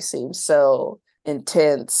industry seem so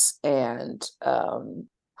intense and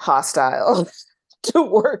hostile to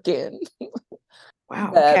work in Wow.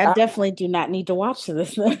 Okay. that I definitely do not need to watch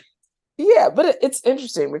this then. yeah, but it's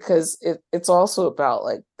interesting because it's also about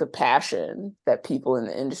like the passion that people in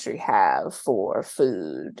the industry have for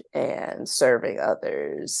food and serving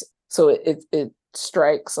others. So it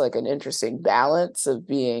strikes like an interesting balance of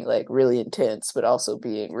being like really intense, but also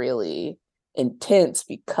being really intense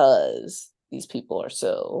because these people are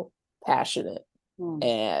so passionate Hmm.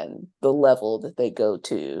 and the level that they go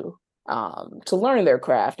to learn their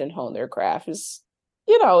craft and hone their craft is,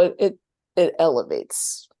 it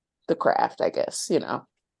elevates the craft, I guess, you know.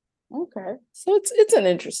 Okay. So it's an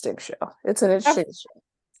interesting show. It's an I've, interesting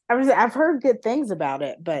show. I've heard good things about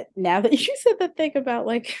it, but now that you said the thing about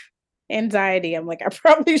like anxiety, I'm like, I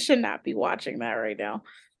probably should not be watching that right now.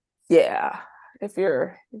 Yeah. If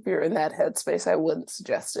you're in that headspace, I wouldn't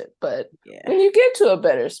suggest it. But Yeah. when you get to a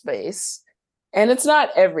better space, and it's not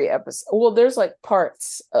every episode, well, there's like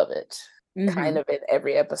parts of it kind Mm-hmm. of in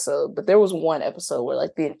every episode, but there was one episode where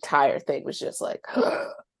like the entire thing was just like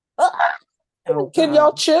Oh can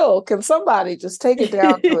y'all God. chill? Can somebody just take it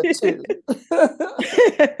down to a two?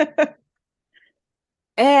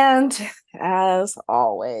 And as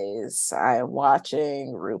always, I am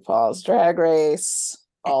watching RuPaul's Drag Race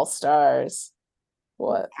All Stars.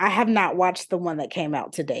 What? I have not watched the one that came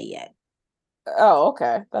out today yet. Oh,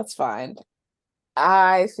 okay. That's fine.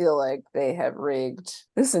 I feel like they have rigged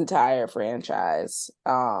this entire franchise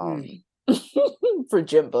Mm. for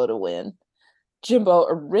Jimbo to win. Jimbo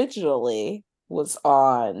originally was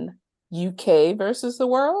on UK versus the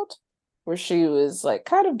world, where she was like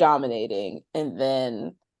kind of dominating and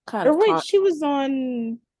then kind Or of wait, she was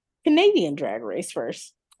on Canadian Drag Race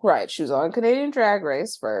first. right. She was on Canadian Drag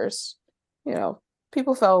Race first. You know,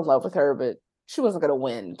 people fell in love with her, but she wasn't going to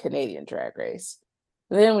win Canadian Drag Race.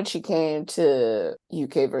 Then when she came to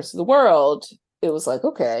UK versus the world, it was like,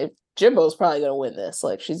 okay, Jimbo's probably going to win this.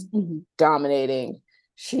 Like she's Mm-hmm. dominating.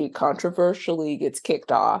 She controversially gets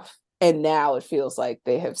kicked off. And now it feels like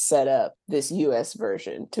they have set up this US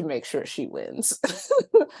version to make sure she wins.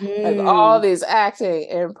 Like all Mm. these acting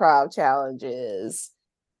improv challenges.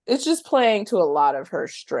 It's just playing to a lot of her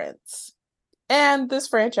strengths. And this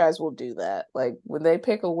franchise will do that. Like when they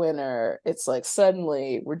pick a winner, it's like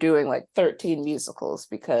suddenly we're doing like 13 musicals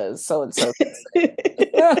because so and so can sing.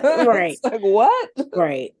 Right, It's like, what?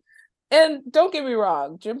 right. And don't get me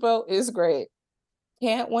wrong, Jimbo is great.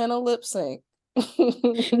 Can't win a lip sync.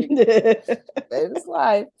 It is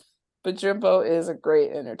life. But Jimbo is a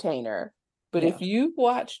great entertainer. But Yeah. if you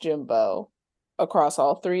watch Jimbo across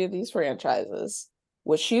all three of these franchises,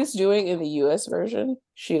 what she's doing in the US version,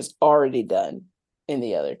 she has already done in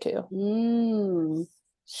the other two. Mm.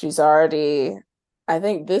 She's already, I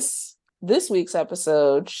think this week's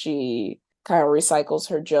episode, she kind of recycles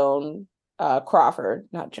her Joan Crawford,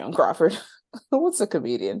 not Joan Crawford. What's the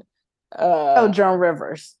comedian? Oh, Uh Joan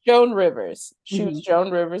Rivers. Joan Rivers. She was Mm-hmm.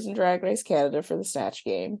 Joan Rivers in Drag Race Canada for the Snatch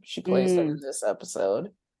Game. She plays her in Mm. this episode.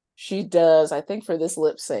 She does, I think for this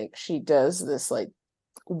lip sync, she does this like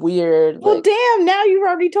weird, Well, like, damn, now you've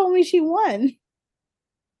already told me she won.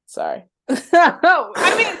 sorry.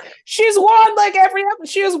 I mean, She's won like every episode.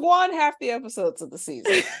 She has won half the episodes of the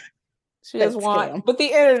season. She has won, but the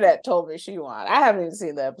internet told me she won. I haven't even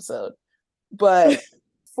seen the episode, but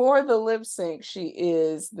for the lip sync, she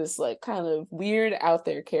is this like kind of weird out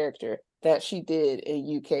there character that she did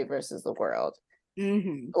in UK versus the World.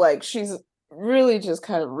 Mm-hmm. Like she's really just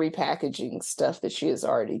kind of repackaging stuff that she has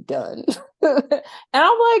already done. And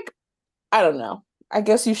I'm like, I don't know. I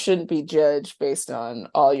guess you shouldn't be judged based on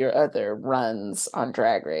all your other runs on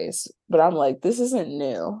Drag Race. But I'm like, this isn't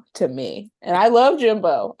new to me. And I love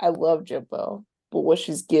Jimbo. I love Jimbo. But what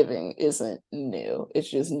she's giving isn't new. It's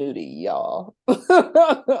just new to y'all.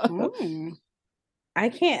 I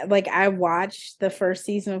can't, like, I watched the first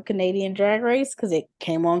season of Canadian Drag Race because it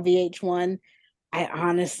came on VH1.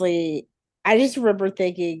 I just remember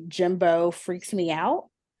thinking Jimbo freaks me out.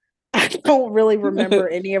 I don't really remember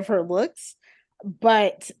any of her looks,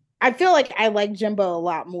 but I feel like I like Jimbo a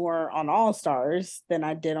lot more on All Stars than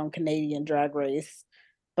I did on Canadian Drag Race,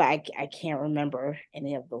 but I can't remember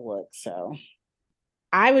any of the looks. So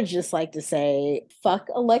I would just like to say, fuck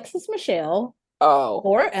Alexis Michelle. Oh,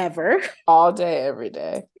 forever. All day, every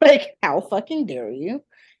day. Like, how fucking dare you?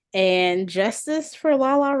 And justice for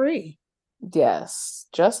LaLa Ri. Yes,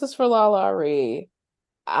 justice for LaLa Ri.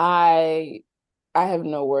 I have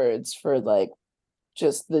no words for like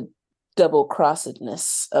just the double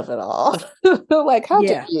crossedness of it all. Like, how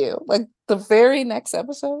dare you? Like the very next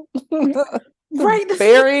episode, right? The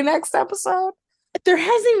very next episode. There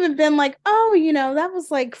hasn't even been like, oh, that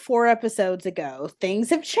was like 4 episodes ago. Things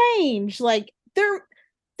have changed. Like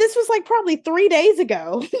this was like probably 3 days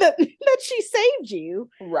ago that she saved you,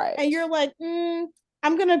 right? And you're like,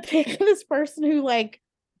 I'm gonna pick this person who like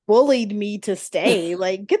bullied me to stay.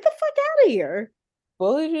 Like, get the fuck out of here.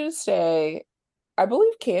 Bullied you to stay. I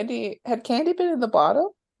believe Candy been in the bottom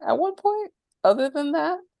at one point. Other than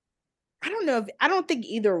that, I don't think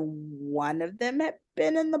either one of them had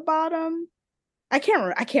been in the bottom. I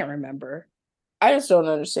can't remember. I just don't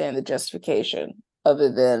understand the justification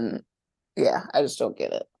other than, I just don't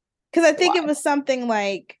get it. Because I think it was something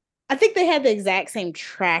like, I think they had the exact same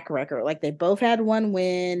track record. Like they both had 1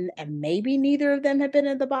 win and maybe neither of them had been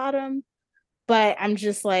at the bottom. But I'm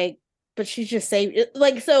just like, but she's just saved.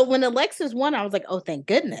 Like, so when Alexis won, I was like, oh, thank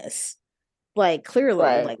goodness. Like,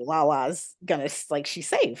 clearly, like Lala's gonna, like, she's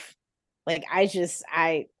safe. Like, I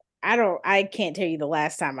can't tell you the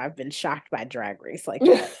last time I've been shocked by Drag Race like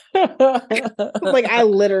that. Like, I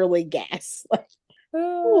literally gasped. Like,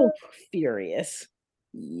 oh, furious.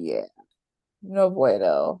 Yeah. No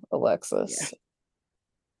bueno, Alexis. Yeah.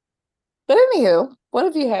 But anywho, what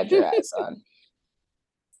have you had your eyes on?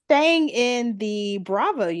 Staying in the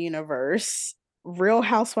Bravo universe, Real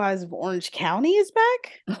Housewives of Orange County is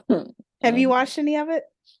back. Have you watched any of it?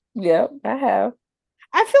 Yep, I have.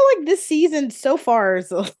 I feel like this season so far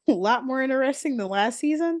is a lot more interesting than last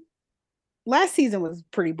season. Last season was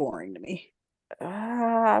pretty boring to me.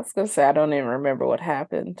 I was gonna say I don't even remember what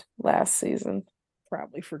happened last season.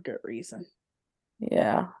 Probably for good reason.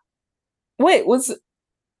 Yeah. Wait,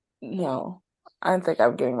 no. I think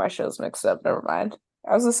I'm getting my shows mixed up. Never mind.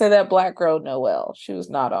 I was gonna say that black girl Noelle. She was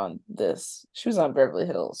not on this. She was on Beverly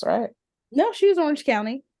Hills, right? No, she was Orange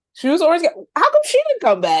County. She was Orange County. How come she didn't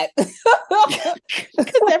come back?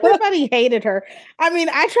 Because everybody hated her. I mean,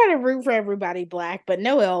 I try to root for everybody black, but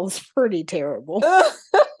Noelle was pretty terrible.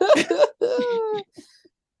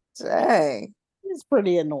 Dang. It's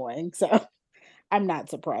pretty annoying. So I'm not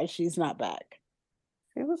surprised she's not back.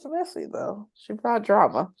 She was messy though. She brought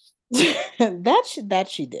drama. that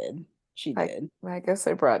she did. She did. I guess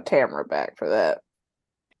they brought Tamara back for that.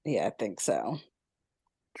 Yeah, I think so.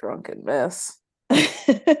 Drunken mess.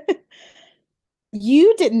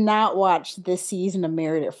 You did not watch this season of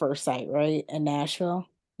Married at First Sight, right? In Nashville?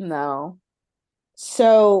 No.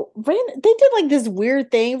 So they did like this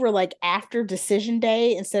weird thing where like after decision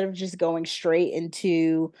day, instead of just going straight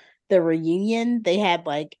into the reunion, they had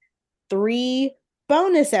like 3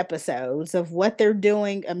 bonus episodes of what they're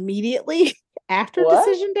doing immediately after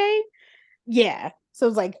decision day. Yeah. So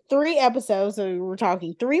it's like 3 episodes. So we're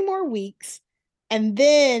talking 3 more weeks. And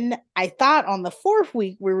then I thought on the 4th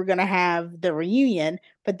week we were going to have the reunion,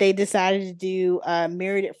 but they decided to do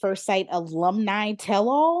Married at First Sight alumni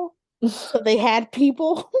tell-all. So they had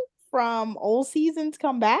people from old seasons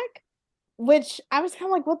come back, which I was kind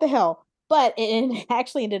of like, what the hell? But it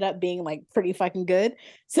actually ended up being like pretty fucking good.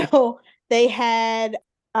 So they had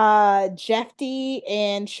Jeffy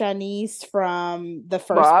and Shanice from the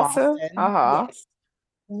first Boston. Yes.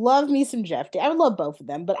 Love me some Jeffy. I would love both of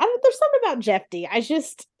them, but there's something about Jeffy. I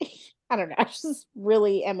don't know. I just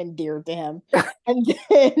really am endeared to him. And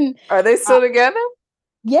then are they still together?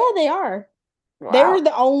 Yeah, they are. They were Wow.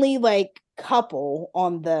 the only like couple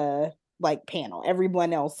on the like panel.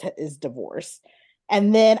 Everyone else is divorced.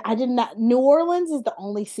 And then I did not. New Orleans is the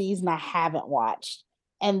only season I haven't watched.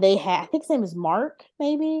 And they had, I think his name is Mark,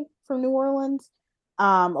 maybe from New Orleans,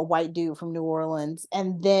 a white dude from New Orleans,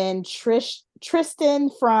 and then Tristan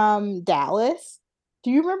from Dallas.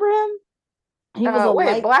 Do you remember him? He was a Wait,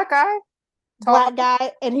 light black guy? black Tall?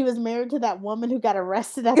 guy, and he was married to that woman who got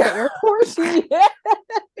arrested at the airport.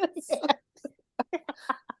 Yes.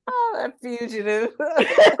 Oh, that fugitive.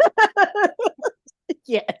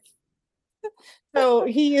 Yes. So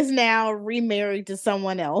he is now remarried to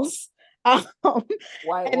someone else. Um,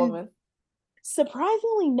 White and woman.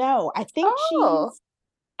 surprisingly, no. I think Oh,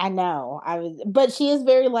 I know, but she is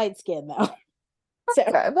very light skinned though. So,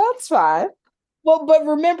 okay, that's fine. well, but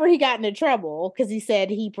remember, he got into trouble because he said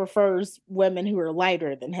he prefers women who are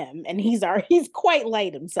lighter than him, and he's quite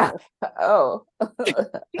light himself. Oh.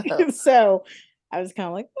 So I was kind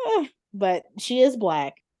of like, but she is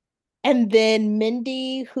black. And then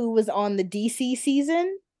Mindy, who was on the DC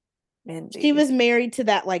season, she Mindy. was married to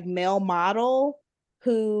that like male model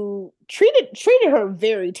who treated her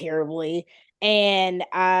very terribly. And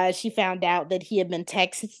she found out that he had been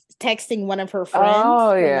texting one of her friends Oh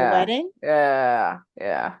during the yeah. wedding. Yeah.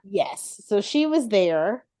 Yeah. Yes, so she was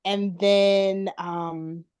there, and then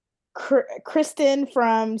Kristen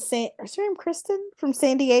from is her name Kristen from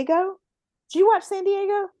San Diego? Did you watch San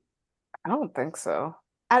Diego? I don't think so.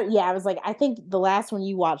 Yeah, I was like, I think the last one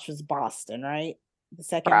you watched was Boston, right? The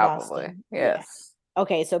second Probably. Boston. Yeah. Yes.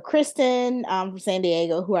 Okay, so Kristen from San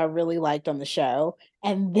Diego, who I really liked on the show,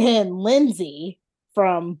 and then Lindsay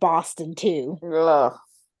from Boston too. Ugh.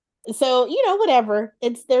 So, whatever.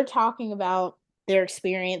 They're talking about their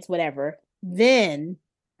experience, whatever. Then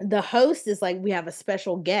the host is like, we have a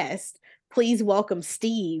special guest. Please welcome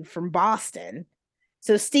Steve from Boston.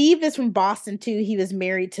 So Steve is from Boston too. He was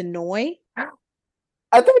married to Noi.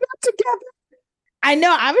 Are they not together? I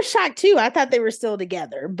know. I was shocked too. I thought they were still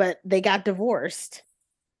together, but they got divorced.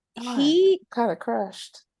 He Kind of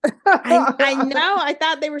crashed. I know. I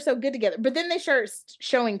thought they were so good together, but then they started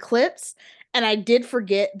showing clips, and I did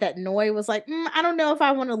forget that Noi was like, I don't know if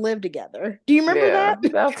I want to live together. Do you remember Yeah,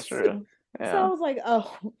 that? that's true. So I Yeah. was like,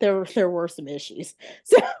 oh, there were some issues.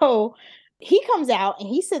 So he comes out and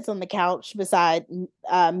he sits on the couch beside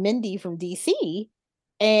Mindy from DC,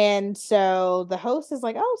 and so the host is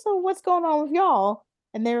like, oh, so what's going on with y'all?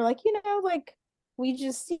 And they're like, like we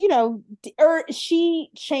just, or she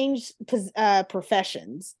changed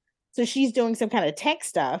professions. So she's doing some kind of tech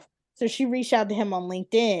stuff. So she reached out to him on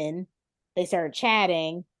LinkedIn. They started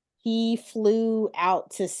chatting. He flew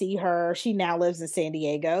out to see her. She now lives in San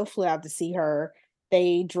Diego, flew out to see her.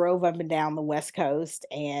 They drove up and down the West Coast,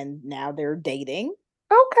 and now they're dating.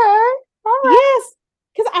 Okay. All right. Yes,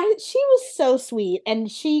 because she was so sweet, and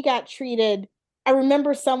she got treated. I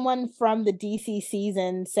remember someone from the DC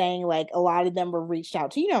season saying like a lot of them were reached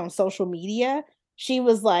out to, on social media. She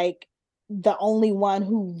was like the only one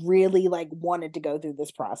who really like wanted to go through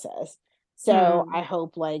this process. So Hmm. I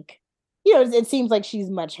hope like, it seems like she's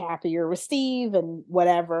much happier with Steve and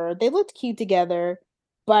whatever. They looked cute together,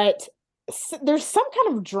 but there's some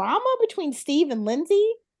kind of drama between Steve and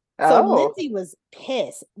Lindsay. So Oh. Lindsay was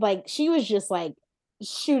pissed. Like she was just like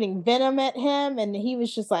shooting venom at him, and he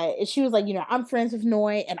was just like, she was like, I'm friends with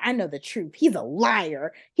Noi and I know the truth. He's a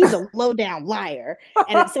liar. He's a low down liar.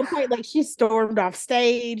 And at some point, like she stormed off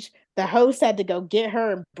stage. The host had to go get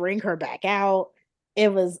her and bring her back out.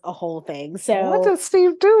 It was a whole thing. What So did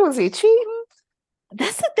Steve do? Was he cheating?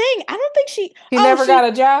 that's the thing. I don't think He never got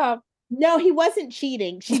a job. no, he wasn't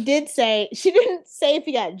cheating. She didn't say if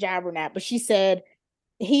he got a job or not, but she said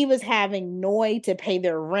he was having Noi to pay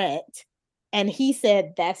their rent. And he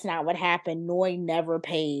said that's not what happened. Noi never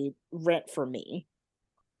paid rent for me.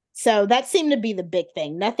 So that seemed to be the big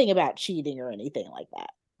thing. Nothing about cheating or anything like that.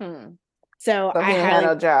 Hmm. So So he I ain't had highly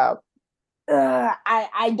no job.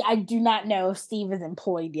 I do not know if Steve is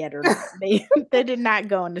employed yet or not. They did not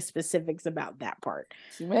go into specifics about that part.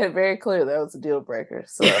 She made it very clear that was a deal breaker.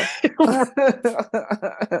 So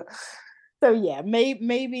So yeah,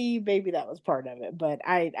 maybe that was part of it, but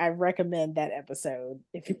I recommend that episode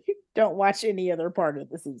if you don't watch any other part of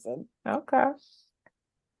the season. okay.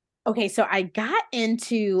 Okay, so I got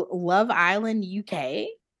into Love Island UK. Have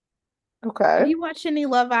Okay. you watched any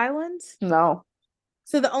Love Islands? No.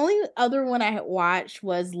 So the only other one I had watched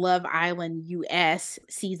was Love Island US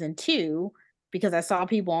season 2 because I saw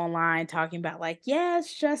people online talking about like,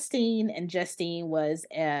 yes, Justine, and Justine was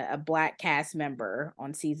a black cast member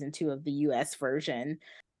on season 2 of the US version.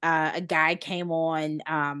 A guy came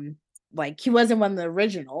on, like he wasn't one of the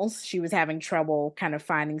originals. She was having trouble kind of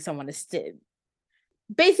finding someone to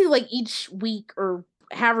basically like each week or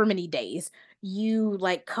however many days, you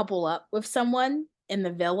like couple up with someone in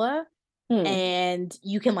the villa Hmm. and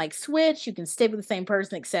you can like switch, you can stay with the same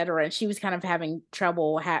person, etc. And she was kind of having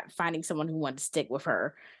trouble finding someone who wanted to stick with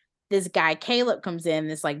her. This guy Caleb comes in,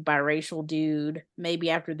 this like biracial dude, maybe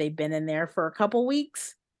after they've been in there for a couple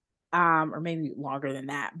weeks, or maybe longer than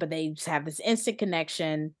that, but they just have this instant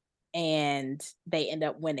connection and they end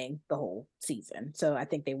up winning the whole season. So I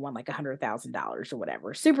think they won like $100,000 or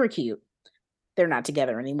whatever. Super cute. They're not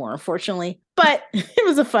together anymore, unfortunately, but it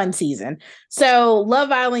was a fun season. So Love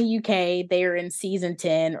Island UK, they're in season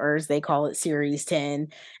 10, or as they call it, series 10.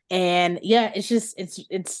 And yeah, it's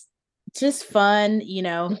just fun,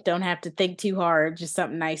 don't have to think too hard, just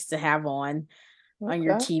something nice to have on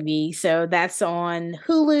your Okay. TV. So that's on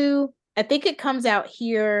Hulu. I think it comes out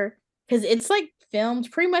here because it's like filmed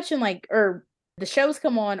pretty much in like, or the shows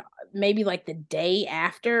come on maybe like the day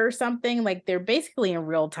after or something. Like they're basically in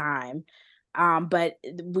real time. But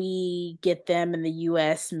we get them in the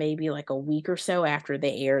US maybe like a week or so after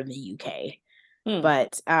they air in the UK. Hmm.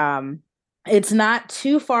 But it's not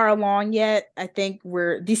too far along yet. I think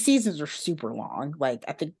these seasons are super long. Like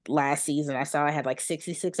I think last season I had like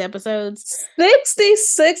 66 episodes.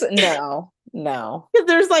 66? No.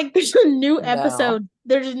 There's a new No. episode.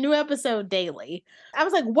 There's a new episode daily. I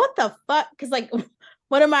was like, what the fuck? Because like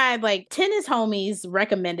one of my like tennis homies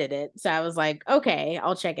recommended it. So I was like, okay,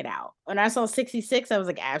 I'll check it out. When I saw 66, I was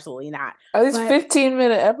like, absolutely not. Are these But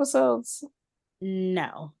 15-minute episodes?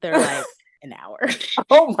 no, they're like an hour.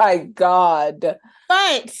 Oh my God.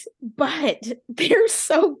 But they're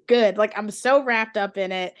so good. Like I'm so wrapped up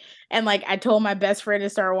in it. And like I told my best friend to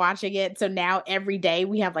start watching it. So now every day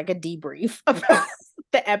we have like a debrief about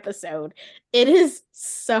the episode. It is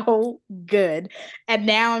so good. And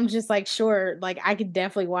now I'm just like, sure, like I could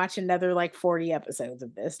definitely watch another like 40 episodes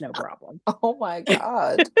of this, no problem. Oh my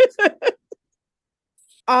God.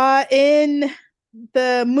 In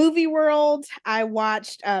the movie world, I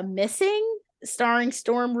watched Missing, starring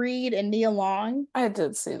Storm Reed and Nia Long. I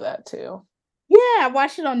did see that too. Yeah, I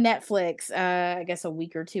watched it on Netflix, I guess a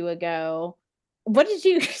week or two ago. What did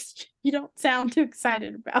you you don't sound too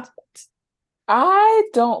excited about it. I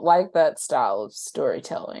don't like that style of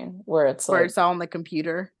storytelling where it's Where like, it's all on the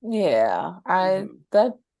computer. yeah, Mhm.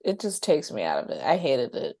 that it just takes me out of it. I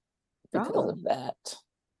hated it because Oh. of that.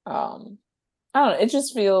 I don't know, it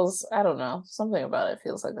just feels, I don't know, something about it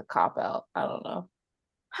feels like a cop out. I don't know.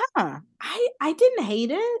 Huh. I didn't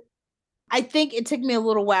hate it. I think it took me a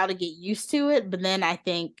little while to get used to it, but then I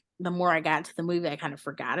think the more I got into the movie, I kind of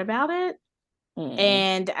forgot about it. Mm.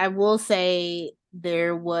 And I will say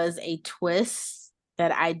there was a twist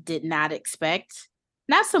that I did not expect.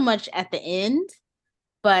 Not so much at the end,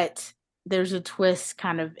 but there's a twist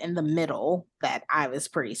kind of in the middle that I was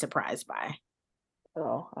pretty surprised by.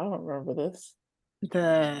 Oh, I don't remember this.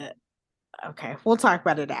 The Okay, we'll talk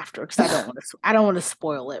about it after because I don't want to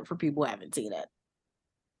spoil it for people who haven't seen it.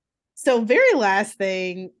 So, very last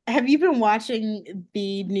thing, have you been watching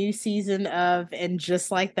the new season of And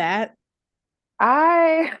Just Like That?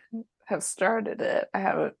 I have started it. I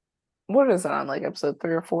haven't. What is it on, like episode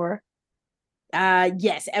 3 or 4?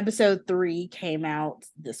 Yes, episode 3 came out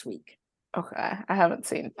this week. Okay, I haven't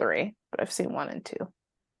seen 3, but I've seen 1 and 2.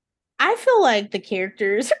 I feel like the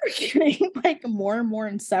characters are getting like more and more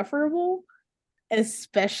insufferable,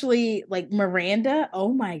 especially like Miranda.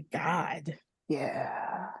 Oh my god.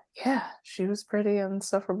 Yeah, she was pretty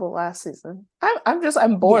insufferable last season.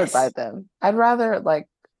 I'm bored by Yes. them. I'd rather like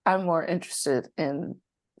I'm more interested in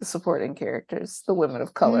the supporting characters, the women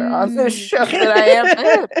of color on this Mm. show than I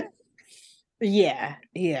am in. Yeah,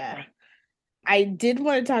 yeah. I did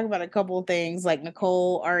want to talk about a couple of things like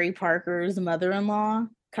Nicole Ari Parker's mother-in-law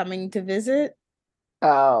coming to visit.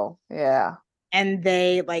 Oh, yeah. And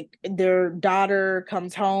they like their daughter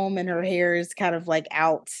comes home and her hair is kind of like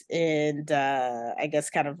out and I guess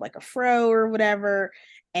kind of like a fro or whatever.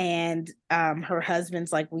 And her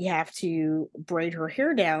husband's like, we have to braid her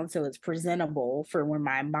hair down so it's presentable for when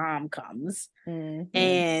my mom comes. Mhm.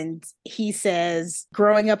 And he says,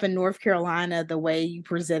 growing up in North Carolina, the way you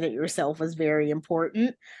presented yourself was very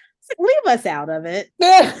important. So leave us out of it.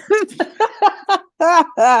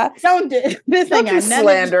 Don't do this Don't thing. you I none of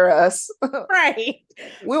slander us. right.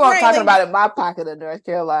 We weren't Right. talking Like about it in my pocket of North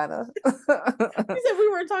Carolina. you said we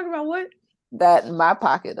were talking about what? That in my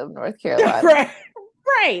pocket of North Carolina. Right.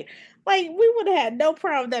 Right. Like we would have had no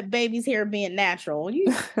problem with that baby's hair being natural.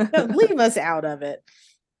 You leave us out of it.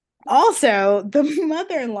 Also, the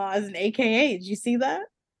mother-in-law is an AKA. Did you see that?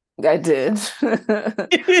 I did.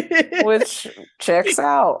 Which checks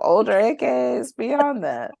out. Older AKs beyond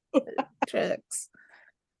that. It checks.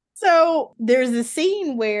 So there's a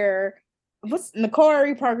scene where what's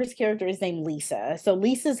Nicole Parker's character is named Lisa. So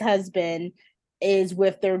Lisa's husband is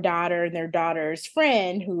with their daughter and their daughter's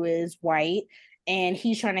friend who is white, and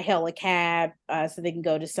he's trying to hail a cab so they can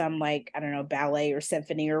go to some like I don't know ballet or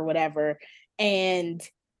symphony or whatever, and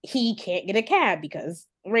he can't get a cab because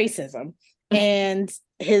racism. And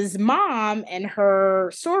his mom and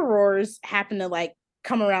her sorors happen to like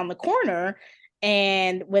come around the corner,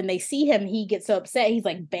 and when they see him, he gets so upset. He's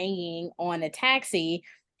like banging on a taxi.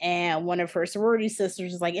 And one of her sorority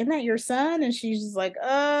sisters is like, "Isn't that your son?" And she's just like,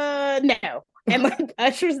 no. And like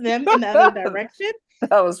ushers them in the other direction.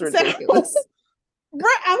 That was ridiculous. So, bro,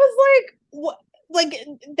 I was like, what? Like,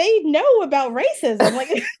 they know about racism.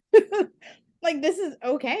 Like, like this is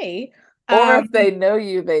okay. Or if they know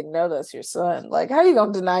you, they know that's your son. Like, how are you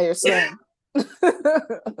gonna deny your son?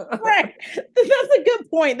 Right. That's a good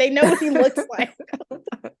point. They know what he looks like.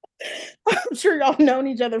 I'm sure y'all known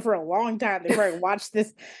each other for a long time. They probably watched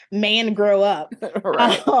this man grow up.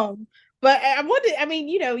 Right. But I wanted, I mean,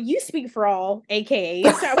 you speak for all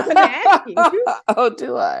AKAs. So I want to ask you. Oh,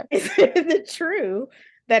 do I? Is it true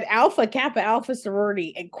that Alpha Kappa Alpha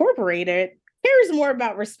Sorority Incorporated cares more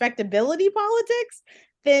about respectability politics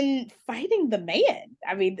than fighting the man?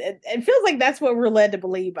 I mean, it feels like that's what we're led to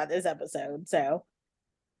believe by this episode. So,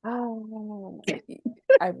 I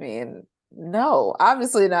mean, no,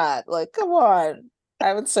 obviously not. Like, come on.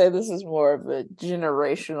 I would say this is more of a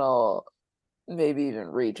generational, maybe even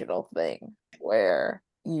regional thing where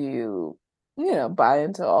you buy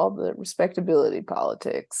into all the respectability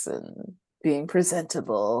politics and being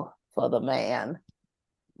presentable for the man.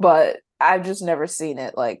 But I've just never seen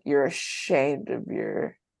it like you're ashamed of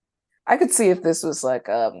your. I could see if this was like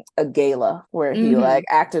a gala where he like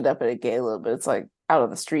acted up at a gala, but it's like out on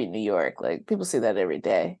the street in New York. Like people see that every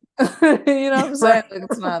day. You know what I'm saying? Like,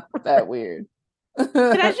 it's not that weird.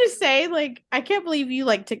 Can I just say, like, I can't believe you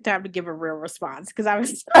like took time to give a real response because I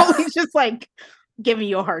was totally just like giving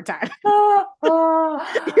you a hard time.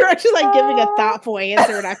 You're actually like giving a thoughtful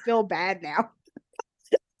answer, and I feel bad now.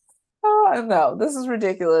 Oh no, this is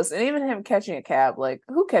ridiculous. And even him catching a cab, like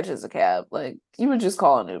who catches a cab? Like you would just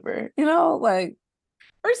call an Uber, like.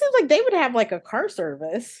 Or it seems like they would have like a car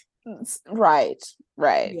service. Right.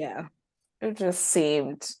 Yeah. It just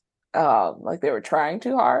seemed like they were trying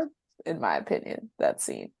too hard, in my opinion, that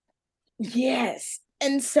scene. Yes.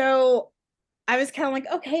 And so I was kind of like,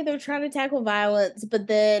 okay, they're trying to tackle violence, but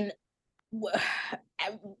then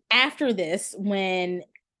after this, when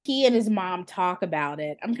he and his mom talk about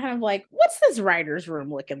it, I'm kind of like, what's this writer's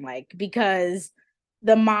room looking like? Because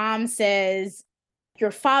the mom says,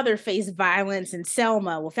 your father faced violence in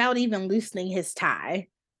Selma without even loosening his tie.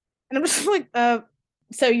 And I'm just like,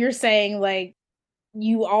 so you're saying like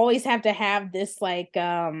you always have to have this like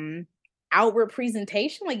outward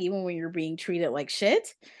presentation, like even when you're being treated like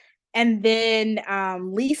shit. And then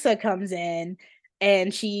Lisa comes in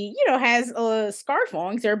and she, has a scarf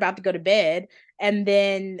on because they're about to go to bed. And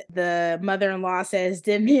then the mother-in-law says,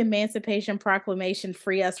 "Didn't the Emancipation Proclamation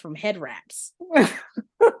free us from head wraps?"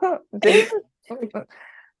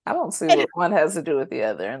 I don't see what one has to do with the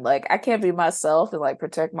other. And like, I can't be myself and like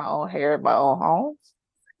protect my own hair at my own home.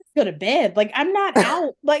 Go to bed. Like, I'm not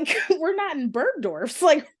out. Like, we're not in Bergdorf's.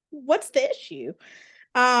 Like, what's the issue?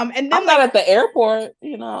 And then I'm not at the airport,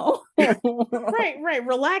 Right.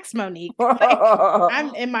 Relax, Monique. Like,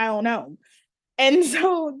 I'm in my own home. And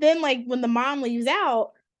so then, like, when the mom leaves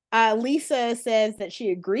out, Lisa says that she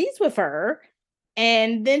agrees with her.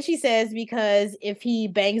 And then she says, because if he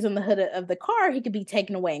bangs on the hood of the car, he could be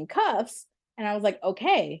taken away in cuffs. And I was like,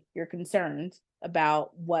 okay, you're concerned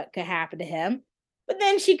about what could happen to him. But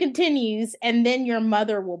then she continues, and then your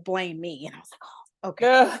mother will blame me. And I was like, oh,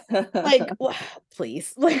 okay. Like,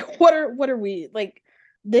 please. Like, what are we like?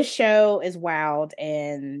 This show is wild,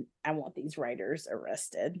 and I want these writers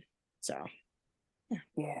arrested. So,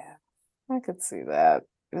 yeah, I could see that.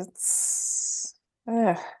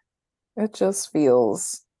 It just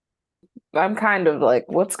feels. I'm kind of like,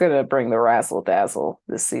 what's gonna bring the razzle dazzle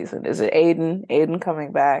this season? Is it Aiden? Aiden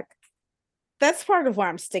coming back? that's part of why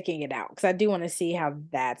I'm sticking it out because I do want to see how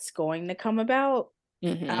that's going to come about.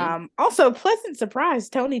 Also, pleasant surprise,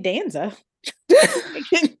 Tony Danza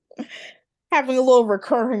having a little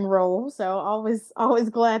recurring role. So always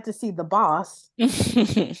glad to see the boss.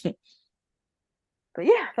 But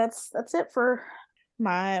yeah, that's it for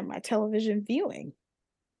my television viewing.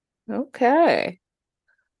 Okay.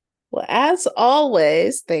 Well, as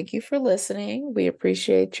always, thank you for listening. We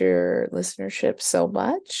appreciate your listenership so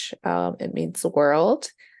much. It means the world.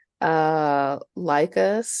 Like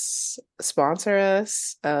us, sponsor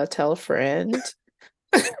us, tell a friend.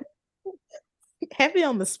 Heavy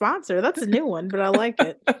on the sponsor. That's a new one, but I like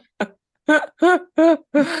it.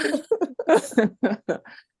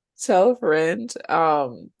 Tell a friend.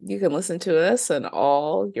 You can listen to us on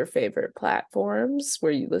all your favorite platforms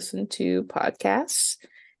where you listen to podcasts.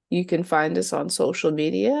 You can find us on social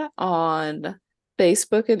media on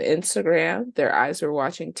Facebook and Instagram. Their eyes are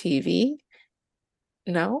watching TV.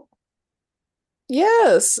 No?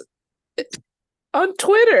 Yes. On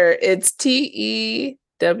Twitter, it's TEWW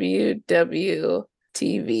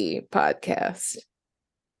TV podcast.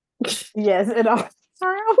 Yes, and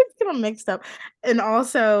sorry, I always get them mixed up. And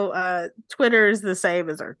also, Twitter is the same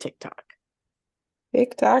as our TikTok.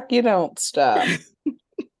 TikTok, you don't stop.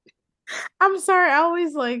 I'm sorry, I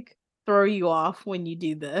always like throw you off when you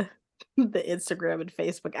do the Instagram and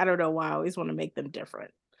Facebook. I don't know why I always want to make them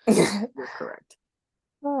different. You're correct.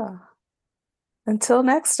 Oh. Until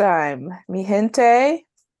next time, mi gente.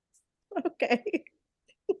 Okay.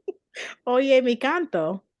 Oye, mi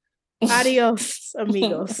canto. Adios,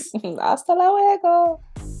 amigos. Hasta luego.